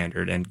HIPAA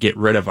standard and get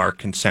rid of our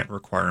consent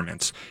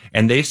requirements.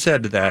 And they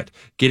said that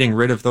getting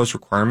rid of those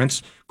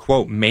requirements,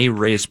 quote, may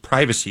raise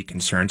privacy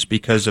concerns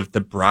because of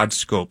the broad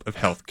scope of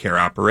healthcare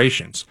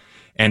operations.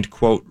 And,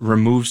 quote,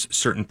 removes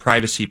certain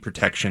privacy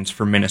protections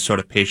for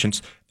Minnesota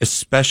patients,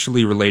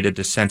 especially related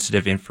to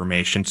sensitive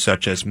information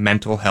such as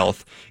mental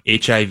health,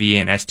 HIV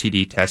and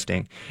STD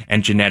testing,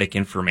 and genetic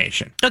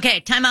information.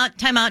 Okay, time out.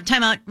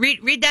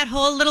 Read that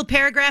whole little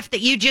paragraph that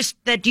you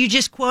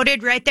just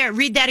quoted right there.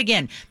 Read that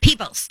again.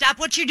 People, stop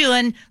what you're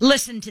doing.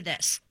 Listen to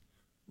this.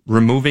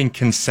 Removing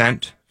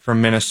consent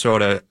from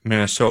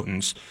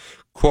Minnesotans,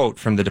 quote,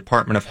 from the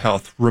Department of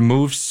Health,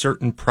 removes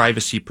certain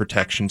privacy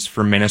protections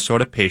for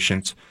Minnesota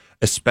patients,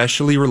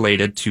 especially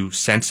related to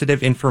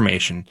sensitive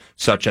information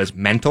such as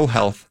mental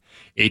health,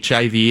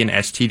 HIV and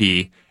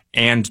STD,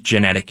 and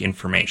genetic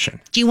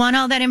information. Do you want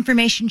all that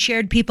information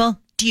shared, people?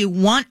 Do you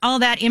want all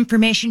that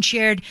information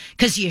shared?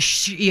 Because you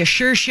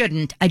sure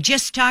shouldn't. I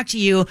just talked to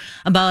you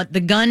about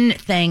the gun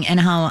thing and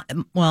how,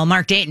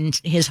 Mark Dayton,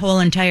 his whole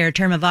entire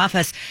term of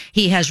office,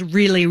 he has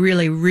really,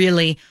 really,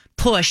 really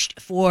pushed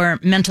for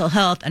mental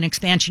health, an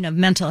expansion of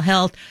mental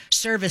health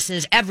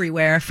services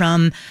everywhere,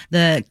 from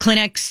the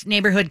clinics,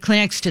 neighborhood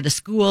clinics, to the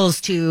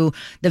schools, to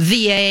the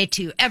VA,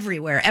 to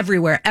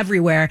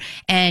everywhere.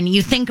 And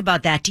you think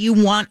about that. Do you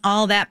want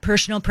all that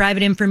personal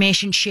private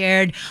information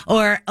shared?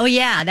 Or, oh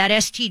yeah, that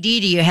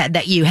STD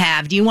that you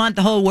have, do you want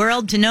the whole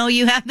world to know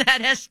you have that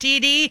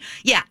STD?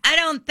 Yeah, I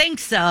don't think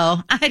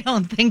so.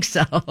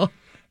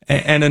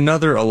 And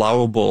another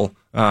allowable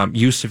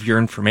use of your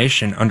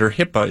information under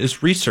HIPAA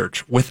is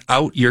research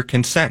without your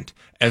consent,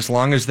 as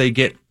long as they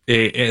get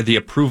the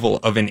approval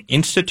of an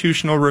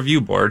institutional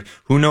review board.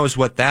 Who knows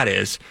what that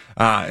is?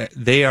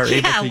 They are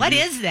able to what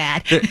is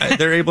that?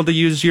 They're able to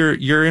use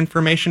your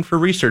information for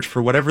research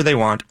for whatever they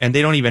want, and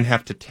they don't even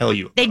have to tell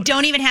you. They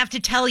don't even have to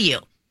tell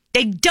you.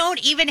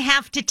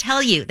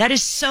 That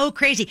is so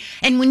crazy.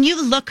 And when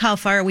you look how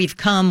far we've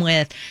come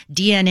with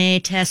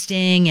DNA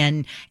testing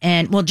and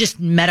well, just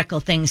medical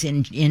things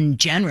in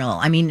general,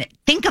 I mean,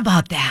 think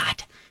about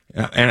that.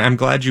 And I'm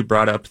glad you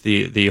brought up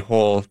the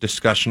whole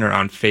discussion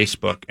around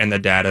Facebook and the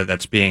data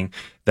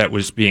that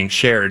was being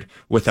shared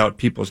without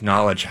people's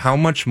knowledge. How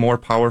much more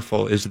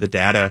powerful is the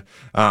data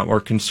or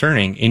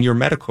concerning in your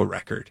medical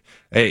record?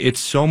 It's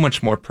so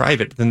much more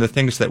private than the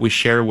things that we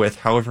share with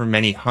however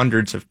many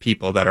hundreds of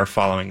people that are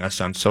following us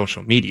on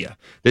social media.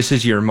 This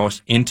is your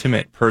most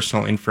intimate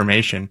personal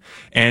information,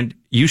 and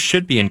you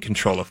should be in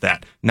control of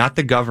that. Not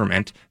the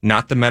government,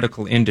 not the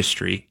medical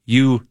industry.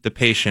 You, the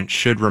patient,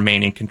 should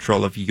remain in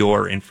control of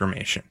your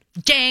information.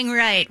 Dang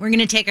right. We're going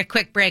to take a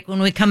quick break.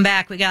 When we come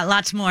back, we got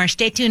lots more.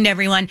 Stay tuned,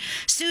 everyone.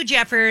 Sue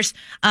Jeffers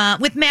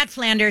with Matt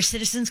Flanders,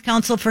 Citizens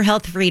Council for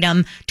Health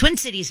Freedom, Twin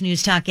Cities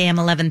News Talk AM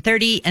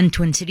 1130 and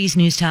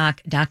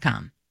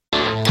TwinCitiesNewsTalk.com.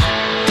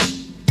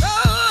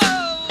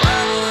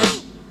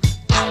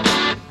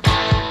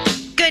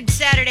 Good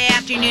Saturday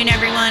afternoon,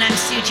 everyone. I'm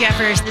Sue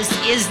Jeffers. This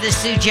is the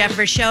Sue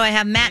Jeffers Show. I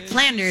have Matt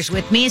Flanders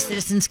with me,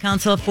 Citizens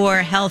Council for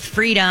Health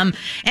Freedom.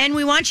 And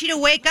we want you to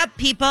wake up,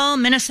 people.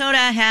 Minnesota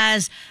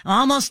has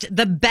almost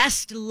the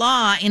best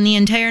law in the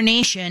entire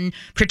nation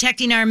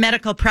protecting our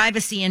medical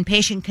privacy and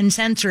patient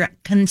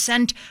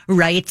consent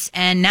rights.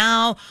 And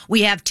now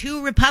we have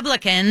two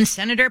Republicans,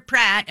 Senator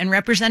Pratt and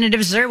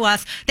Representative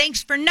Zerwas,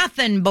 thanks for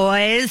nothing,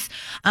 boys,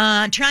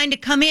 trying to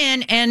come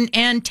in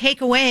and take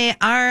away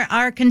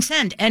our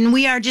consent. And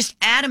we are just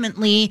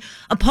adamantly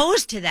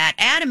opposed to that,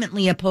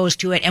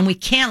 and we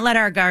can't let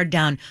our guard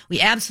down. We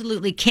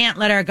absolutely can't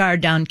let our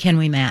guard down, can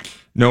we, Matt?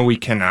 No, we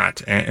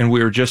cannot. And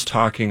we were just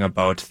talking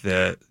about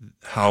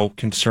how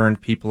concerned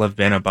people have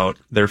been about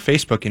their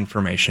Facebook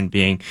information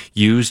being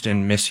used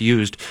and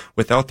misused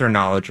without their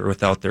knowledge or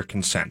without their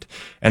consent.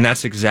 And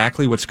that's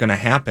exactly what's going to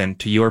happen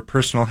to your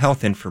personal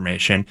health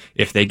information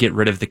if they get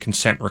rid of the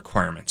consent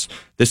requirements.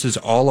 This is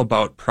all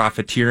about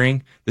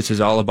profiteering. This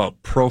is all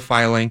about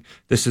profiling.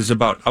 This is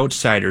about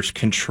outsiders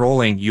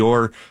controlling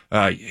your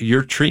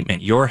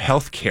treatment, your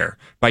health care,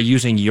 by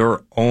using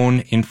your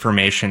own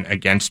information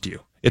against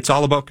you. It's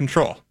all about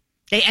control.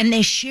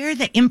 They share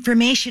the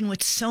information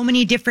with so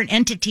many different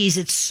entities.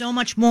 It's so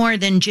much more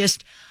than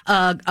just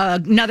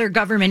another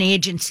government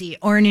agency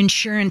or an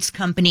insurance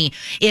company.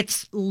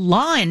 It's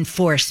law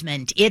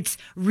enforcement. It's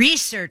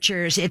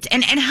researchers.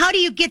 And how do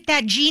you get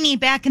that genie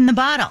back in the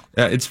bottle?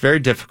 It's very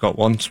difficult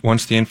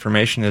once the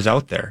information is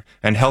out there.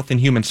 And Health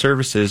and Human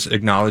Services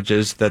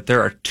acknowledges that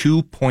there are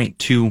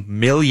 2.2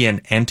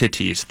 million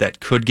entities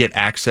that could get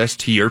access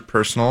to your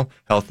personal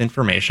health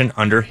information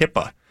under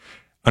HIPAA.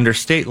 Under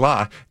state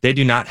law, they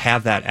do not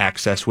have that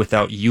access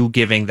without you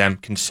giving them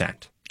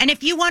consent. And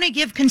if you want to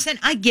give consent,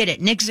 I get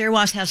it. Nick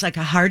Zerwas has like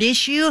a heart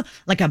issue,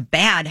 like a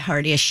bad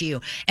heart issue.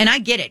 And I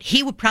get it.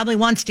 He probably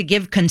wants to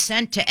give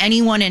consent to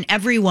anyone and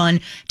everyone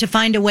to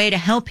find a way to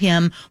help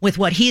him with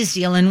what he's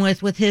dealing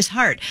with his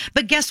heart.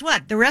 But guess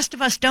what? The rest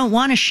of us don't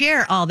want to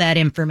share all that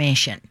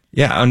information.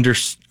 Yeah,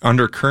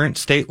 under current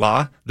state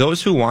law,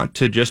 those who want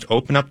to just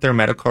open up their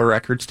medical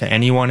records to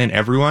anyone and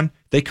everyone,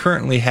 they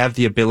currently have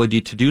the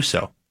ability to do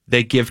so.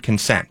 They give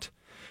consent.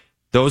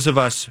 Those of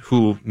us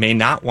who may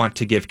not want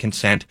to give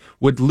consent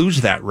would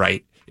lose that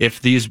right if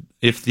these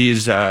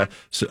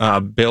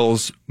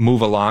bills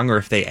move along, or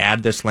if they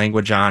add this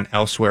language on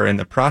elsewhere in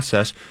the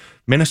process.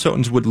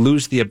 Minnesotans would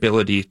lose the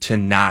ability to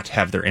not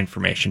have their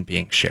information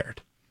being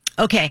shared.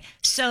 Okay,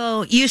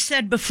 so you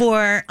said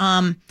before,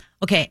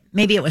 okay,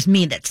 maybe it was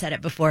me that said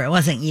it before. It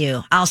wasn't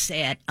you. I'll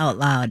say it out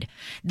loud.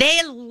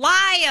 They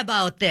lie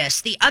about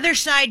this. The other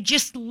side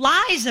just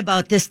lies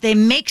about this. They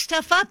make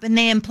stuff up and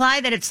they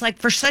imply that it's like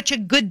for such a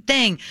good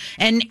thing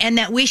and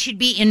that we should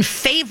be in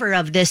favor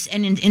of this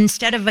and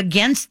instead of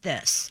against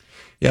this.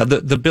 Yeah,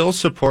 the bill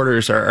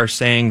supporters are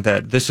saying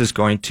that this is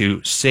going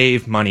to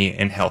save money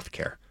in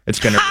healthcare. It's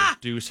going to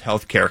reduce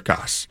healthcare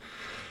costs.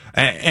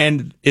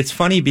 And it's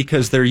funny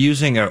because they're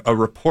using a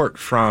report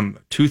from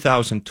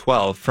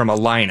 2012 from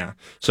Allina,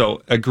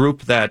 so a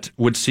group that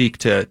would seek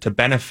to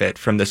benefit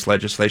from this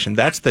legislation.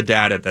 That's the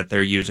data that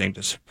they're using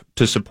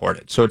to support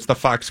it. So it's the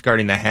fox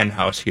guarding the hen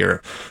house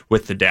here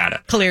with the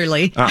data.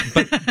 Clearly.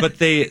 But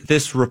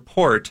this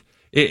report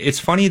It's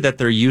funny that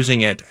they're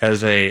using it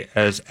as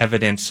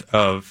evidence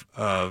of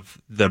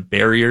the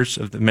barriers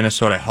of the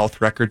Minnesota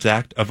Health Records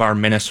Act, of our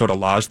Minnesota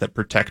laws that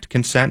protect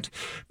consent,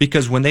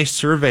 because when they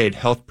surveyed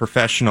health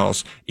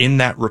professionals in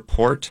that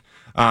report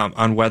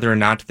on whether or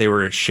not they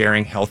were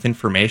sharing health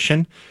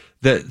information,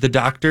 the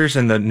doctors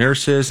and the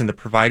nurses and the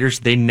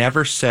providers, they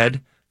never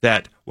said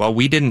that, well,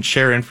 we didn't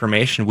share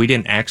information, we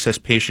didn't access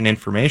patient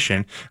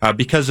information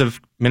because of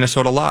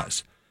Minnesota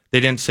laws. They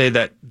didn't say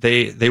that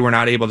they were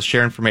not able to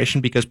share information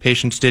because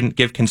patients didn't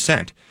give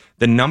consent.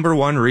 The number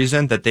one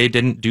reason that they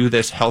didn't do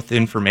this health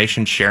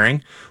information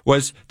sharing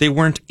was they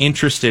weren't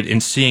interested in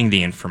seeing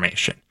the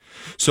information.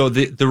 So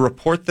the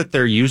report that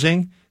they're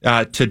using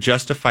to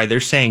justify,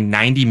 they're saying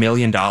 $90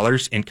 million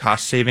in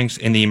cost savings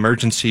in the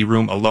emergency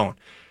room alone.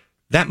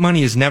 That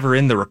money is never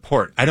in the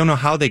report. I don't know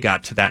how they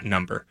got to that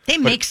number. They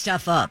make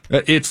stuff up.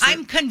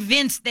 I'm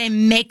convinced they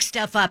make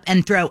stuff up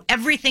and throw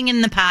everything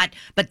in the pot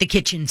but the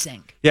kitchen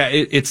sink. Yeah,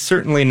 it's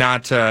certainly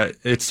not.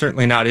 It's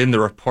certainly not in the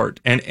report,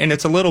 and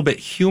it's a little bit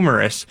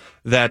humorous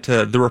that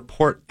the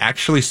report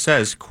actually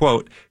says,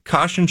 "quote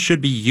Caution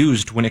should be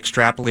used when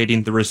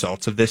extrapolating the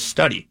results of this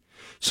study."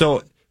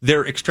 So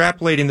they're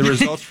extrapolating the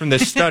results from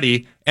this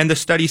study, and the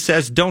study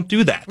says, "Don't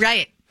do that."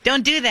 Right.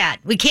 Don't do that.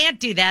 We can't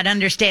do that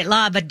under state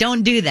law, but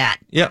don't do that.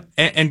 Yeah,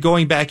 and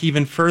going back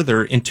even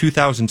further, in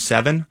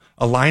 2007,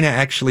 Allina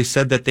actually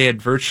said that they had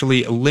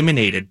virtually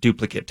eliminated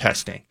duplicate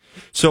testing.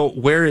 So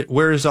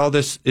where is all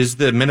this? Is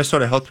the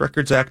Minnesota Health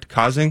Records Act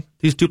causing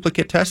these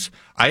duplicate tests?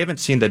 I haven't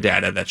seen the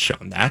data that's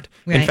shown that.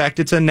 Right. In fact,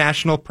 it's a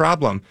national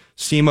problem.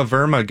 Seema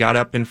Verma got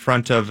up in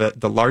front of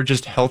the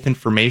largest health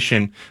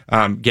information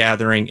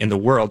gathering in the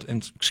world.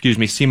 And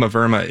Seema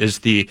Verma is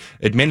the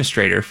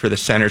administrator for the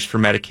Centers for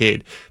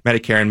Medicare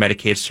and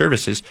Medicaid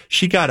Services.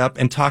 She got up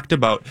and talked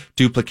about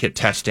duplicate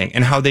testing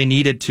and how they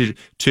needed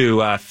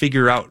to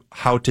figure out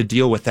how to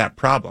deal with that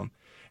problem.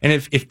 And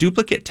if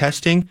duplicate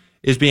testing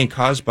is being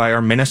caused by our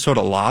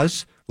Minnesota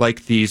laws,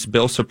 like these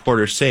bill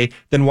supporters say,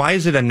 then why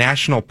is it a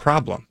national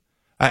problem?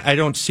 I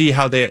don't see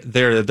how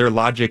their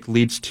logic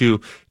leads to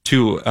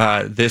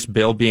this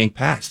bill being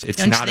passed. It's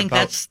don't not you think about,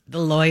 that's the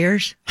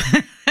lawyers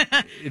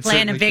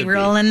playing a big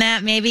role in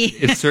that? Maybe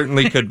it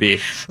certainly could be.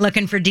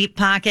 Looking for deep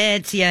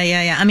pockets.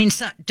 Yeah. I mean,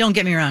 don't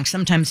get me wrong.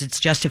 Sometimes it's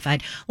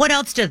justified. What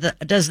else does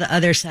the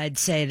other side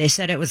say? They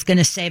said it was going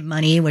to save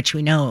money, which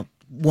we know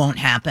won't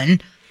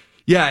happen.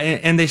 Yeah,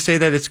 and they say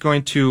that it's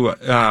going to,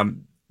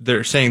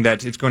 they're saying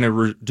that it's going to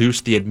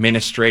reduce the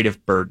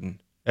administrative burden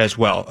as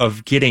well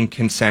of getting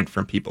consent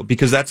from people,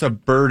 because that's a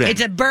burden.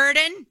 It's a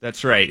burden?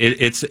 That's right.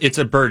 It's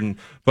a burden.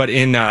 But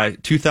in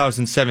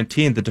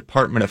 2017, the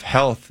Department of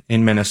Health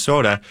in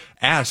Minnesota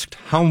asked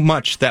how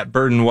much that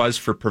burden was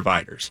for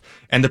providers.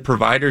 And the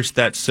providers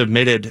that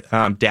submitted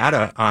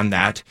data on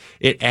that,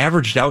 it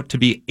averaged out to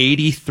be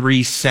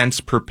 83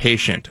 cents per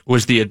patient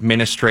was the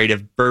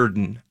administrative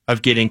burden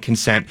of getting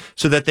consent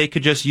so that they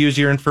could just use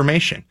your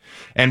information.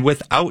 And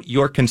without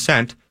your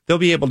consent, they'll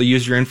be able to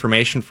use your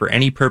information for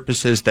any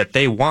purposes that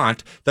they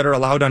want that are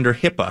allowed under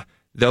HIPAA.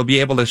 They'll be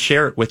able to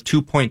share it with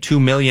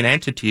 2.2 million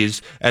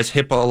entities as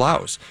HIPAA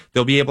allows.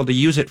 They'll be able to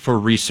use it for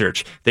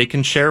research. They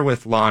can share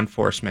with law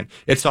enforcement.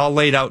 It's all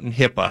laid out in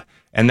HIPAA.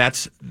 And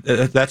that's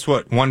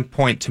what one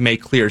point to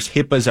make clear is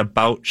HIPAA is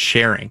about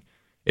sharing.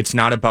 It's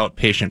not about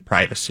patient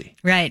privacy.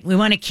 Right. We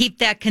want to keep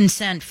that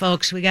consent,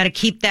 folks. We got to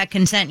keep that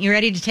consent. You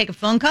ready to take a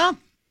phone call?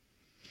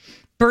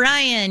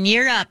 Brian,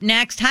 you're up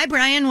next. Hi,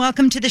 Brian.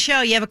 Welcome to the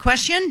show. You have a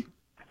question?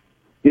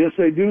 Yes,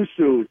 I do,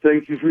 Sue.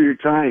 Thank you for your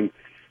time.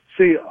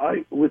 See,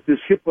 with this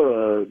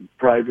HIPAA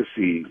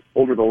privacy,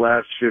 over the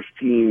last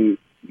 15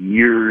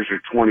 years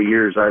or 20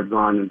 years, I've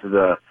gone into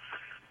the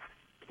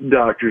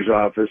doctor's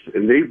office,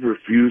 and they've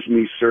refused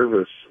me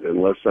service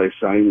unless I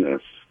sign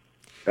this.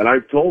 And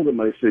I've told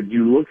them, I said,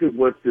 you look at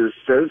what this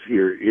says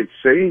here. It's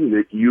saying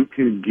that you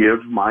can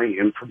give my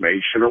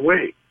information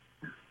away.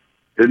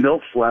 And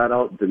they'll flat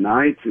out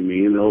deny to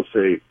me, and they'll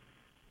say,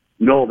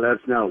 no,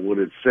 that's not what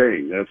it's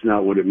saying. That's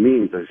not what it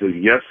means. I said,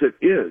 yes, it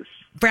is.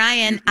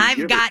 Brian,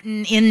 I've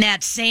gotten in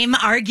that same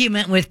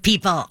argument with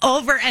people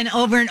over and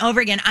over and over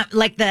again.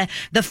 Like the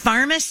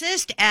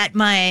pharmacist at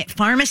my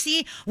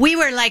pharmacy, we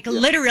were like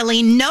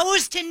literally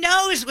nose to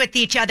nose with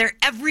each other.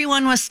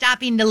 Everyone was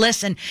stopping to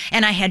listen.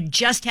 And I had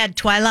just had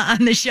Twyla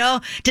on the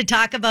show to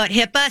talk about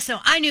HIPAA, so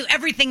I knew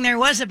everything there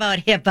was about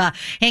HIPAA.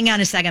 Hang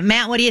on a second.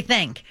 Matt, what do you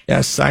think?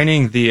 Yeah,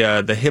 signing the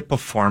HIPAA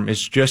form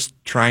is just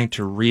trying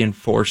to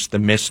reinforce the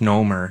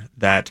misnomer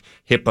that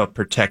HIPAA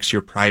protects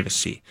your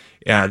privacy.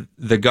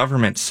 The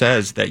government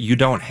says that you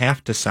don't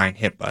have to sign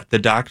HIPAA. The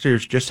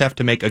doctors just have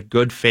to make a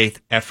good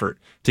faith effort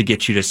to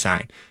get you to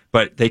sign.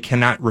 But they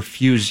cannot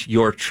refuse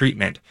your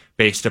treatment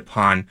based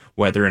upon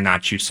whether or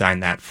not you sign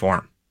that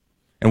form.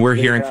 And we're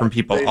hearing from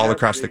people all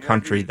across the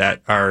country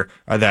that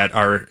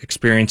are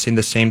experiencing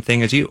the same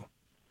thing as you.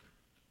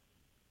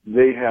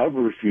 They have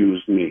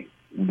refused me.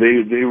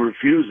 They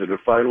refuse it.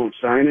 If I don't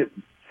sign it,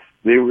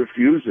 they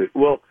refuse it.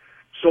 Well,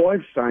 so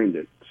I've signed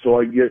it. So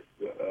I get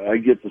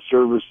the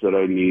service that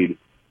I need,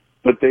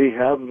 but they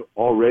have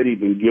already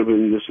been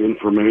giving this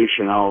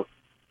information out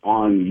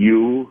on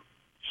you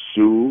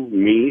Sue,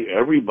 me,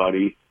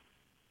 everybody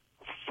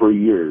for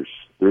years.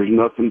 There's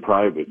nothing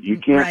private. You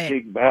can't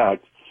take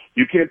back.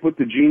 You can't put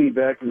the genie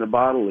back in the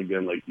bottle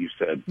again, like you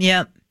said.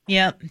 Yep.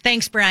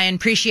 Thanks, Brian.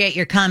 Appreciate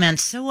your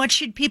comments. So what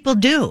should people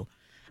do?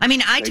 I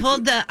mean, I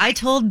told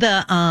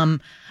the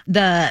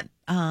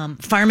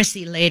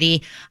pharmacy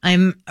lady,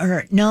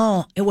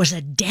 it was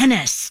a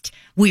dentist.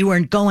 We were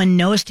going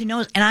nose to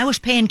nose, and I was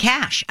paying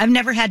cash. I've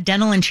never had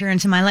dental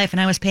insurance in my life,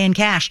 and I was paying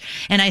cash.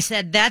 And I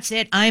said, "That's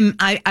it. I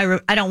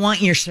don't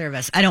want your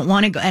service. I don't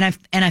want to go."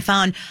 And I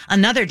found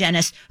another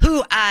dentist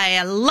who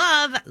I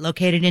love,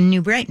 located in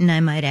New Brighton,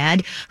 I might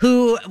add,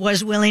 who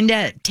was willing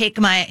to take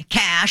my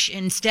cash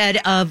instead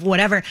of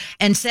whatever,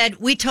 and said,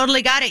 "We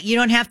totally got it. You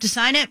don't have to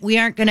sign it. We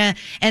aren't gonna."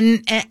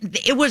 And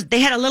they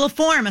had a little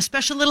form, a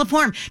special little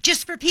form,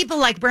 just for people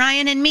like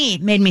Brian and me.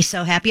 Made me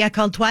so happy. I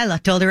called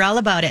Twyla, told her all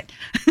about it.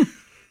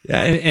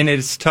 Yeah, and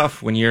it's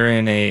tough when you're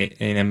in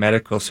a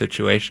medical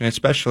situation,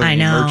 especially in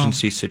an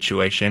emergency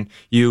situation.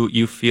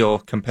 You feel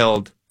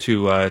compelled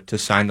to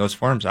sign those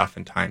forms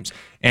oftentimes,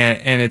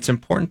 and it's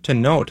important to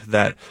note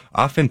that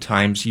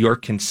oftentimes your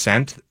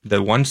consent,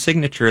 the one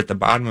signature at the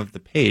bottom of the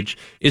page,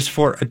 is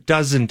for a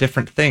dozen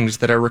different things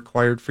that are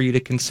required for you to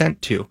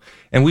consent to.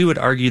 And we would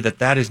argue that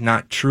that is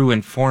not true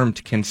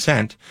informed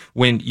consent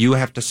when you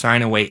have to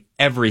sign away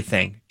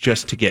everything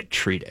just to get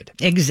treated.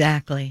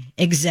 Exactly.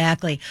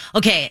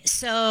 Okay,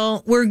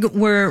 so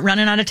we're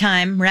running out of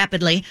time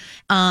rapidly.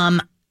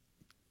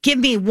 Give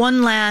me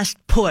one last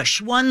push,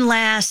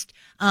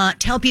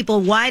 tell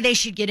people why they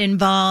should get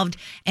involved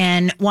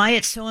and why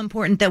it's so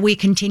important that we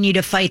continue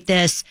to fight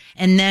this.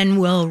 And then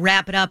we'll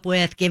wrap it up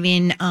with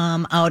giving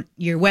out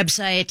your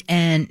website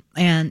and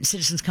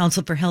Citizens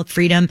Council for Health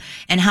Freedom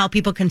and how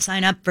people can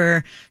sign up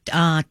for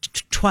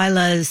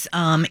Twyla's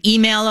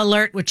email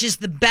alert, which is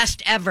the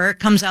best ever. It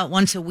comes out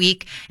once a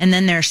week. And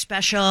then there's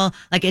special,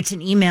 like it's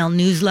an email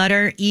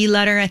newsletter,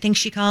 e-letter, I think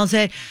she calls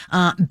it.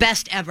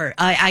 Best ever.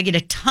 I get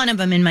a ton of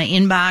them in my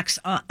inbox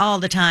all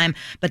the time,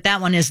 but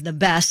that one is the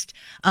best.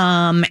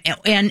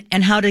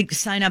 And how to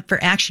sign up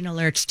for action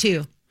alerts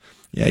too.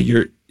 Yeah,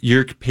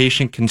 your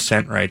patient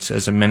consent rights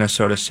as a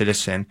Minnesota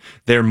citizen,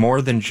 they're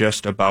more than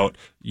just about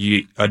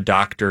a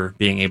doctor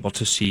being able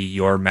to see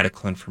your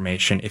medical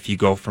information if you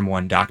go from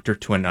one doctor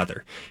to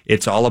another.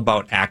 It's all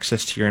about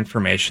access to your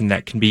information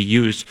that can be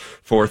used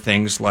for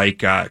things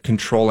like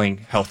controlling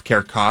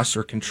healthcare costs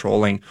or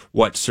controlling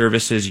what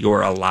services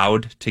you're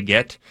allowed to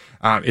get.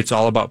 It's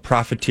all about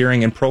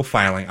profiteering and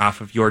profiling off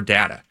of your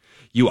data.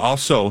 You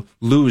also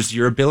lose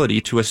your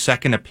ability to a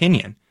second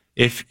opinion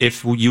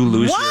if you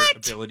lose your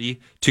ability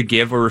to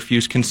give or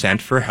refuse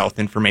consent for health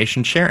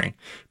information sharing.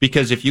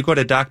 Because if you go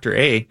to Dr.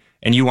 A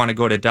and you want to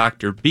go to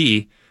Dr.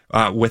 B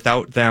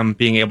without them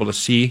being able to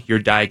see your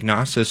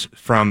diagnosis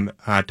from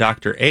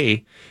Dr.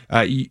 A,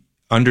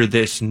 under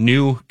this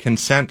new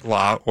consent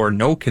law or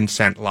no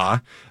consent law,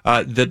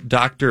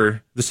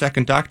 the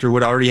second doctor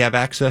would already have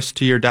access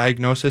to your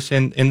diagnosis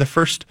in the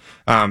first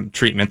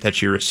treatment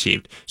that you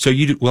received. So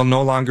you will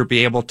no longer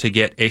be able to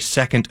get a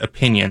second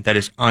opinion that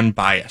is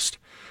unbiased.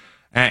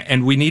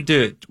 And we need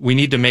to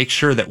make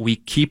sure that we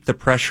keep the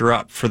pressure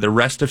up for the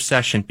rest of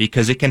session,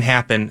 because it can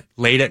happen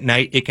late at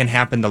night. It can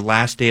happen the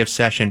last day of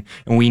session.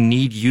 And we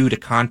need you to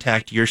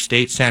contact your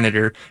state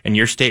senator and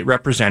your state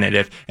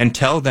representative and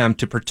tell them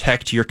to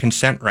protect your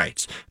consent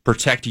rights,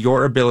 protect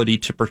your ability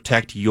to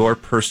protect your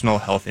personal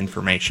health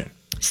information.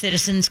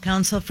 Citizens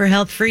Council for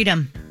Health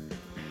Freedom.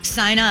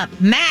 Sign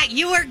up. Matt,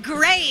 you are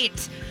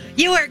great.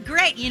 You are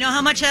great. You know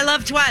how much I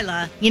love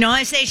Twyla. You know,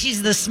 I say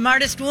she's the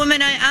smartest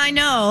woman I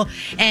know.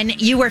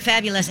 And you were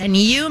fabulous. And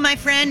you, my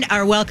friend,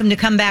 are welcome to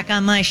come back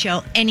on my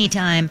show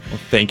anytime. Well,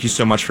 thank you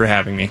so much for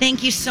having me.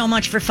 Thank you so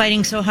much for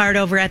fighting so hard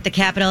over at the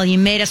Capitol. You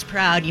made us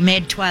proud. You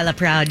made Twyla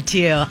proud,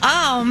 too.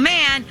 Oh,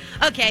 man.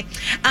 Okay.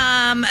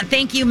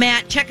 Thank you,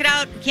 Matt. Check it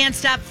out. Can't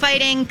Stop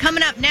Fighting.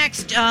 Coming up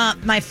next,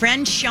 my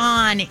friend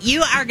Sean.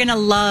 You are going to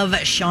love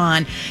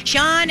Sean.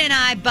 Sean and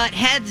I butt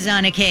heads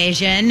on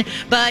occasion,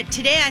 but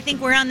today I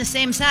think we're on the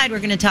same side. We're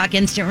going to talk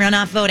instant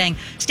runoff voting.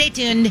 Stay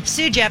tuned.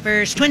 Sue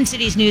Jeffers, Twin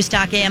Cities News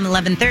Talk AM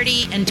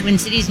 1130 and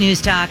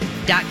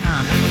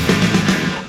TwinCitiesNewsTalk.com.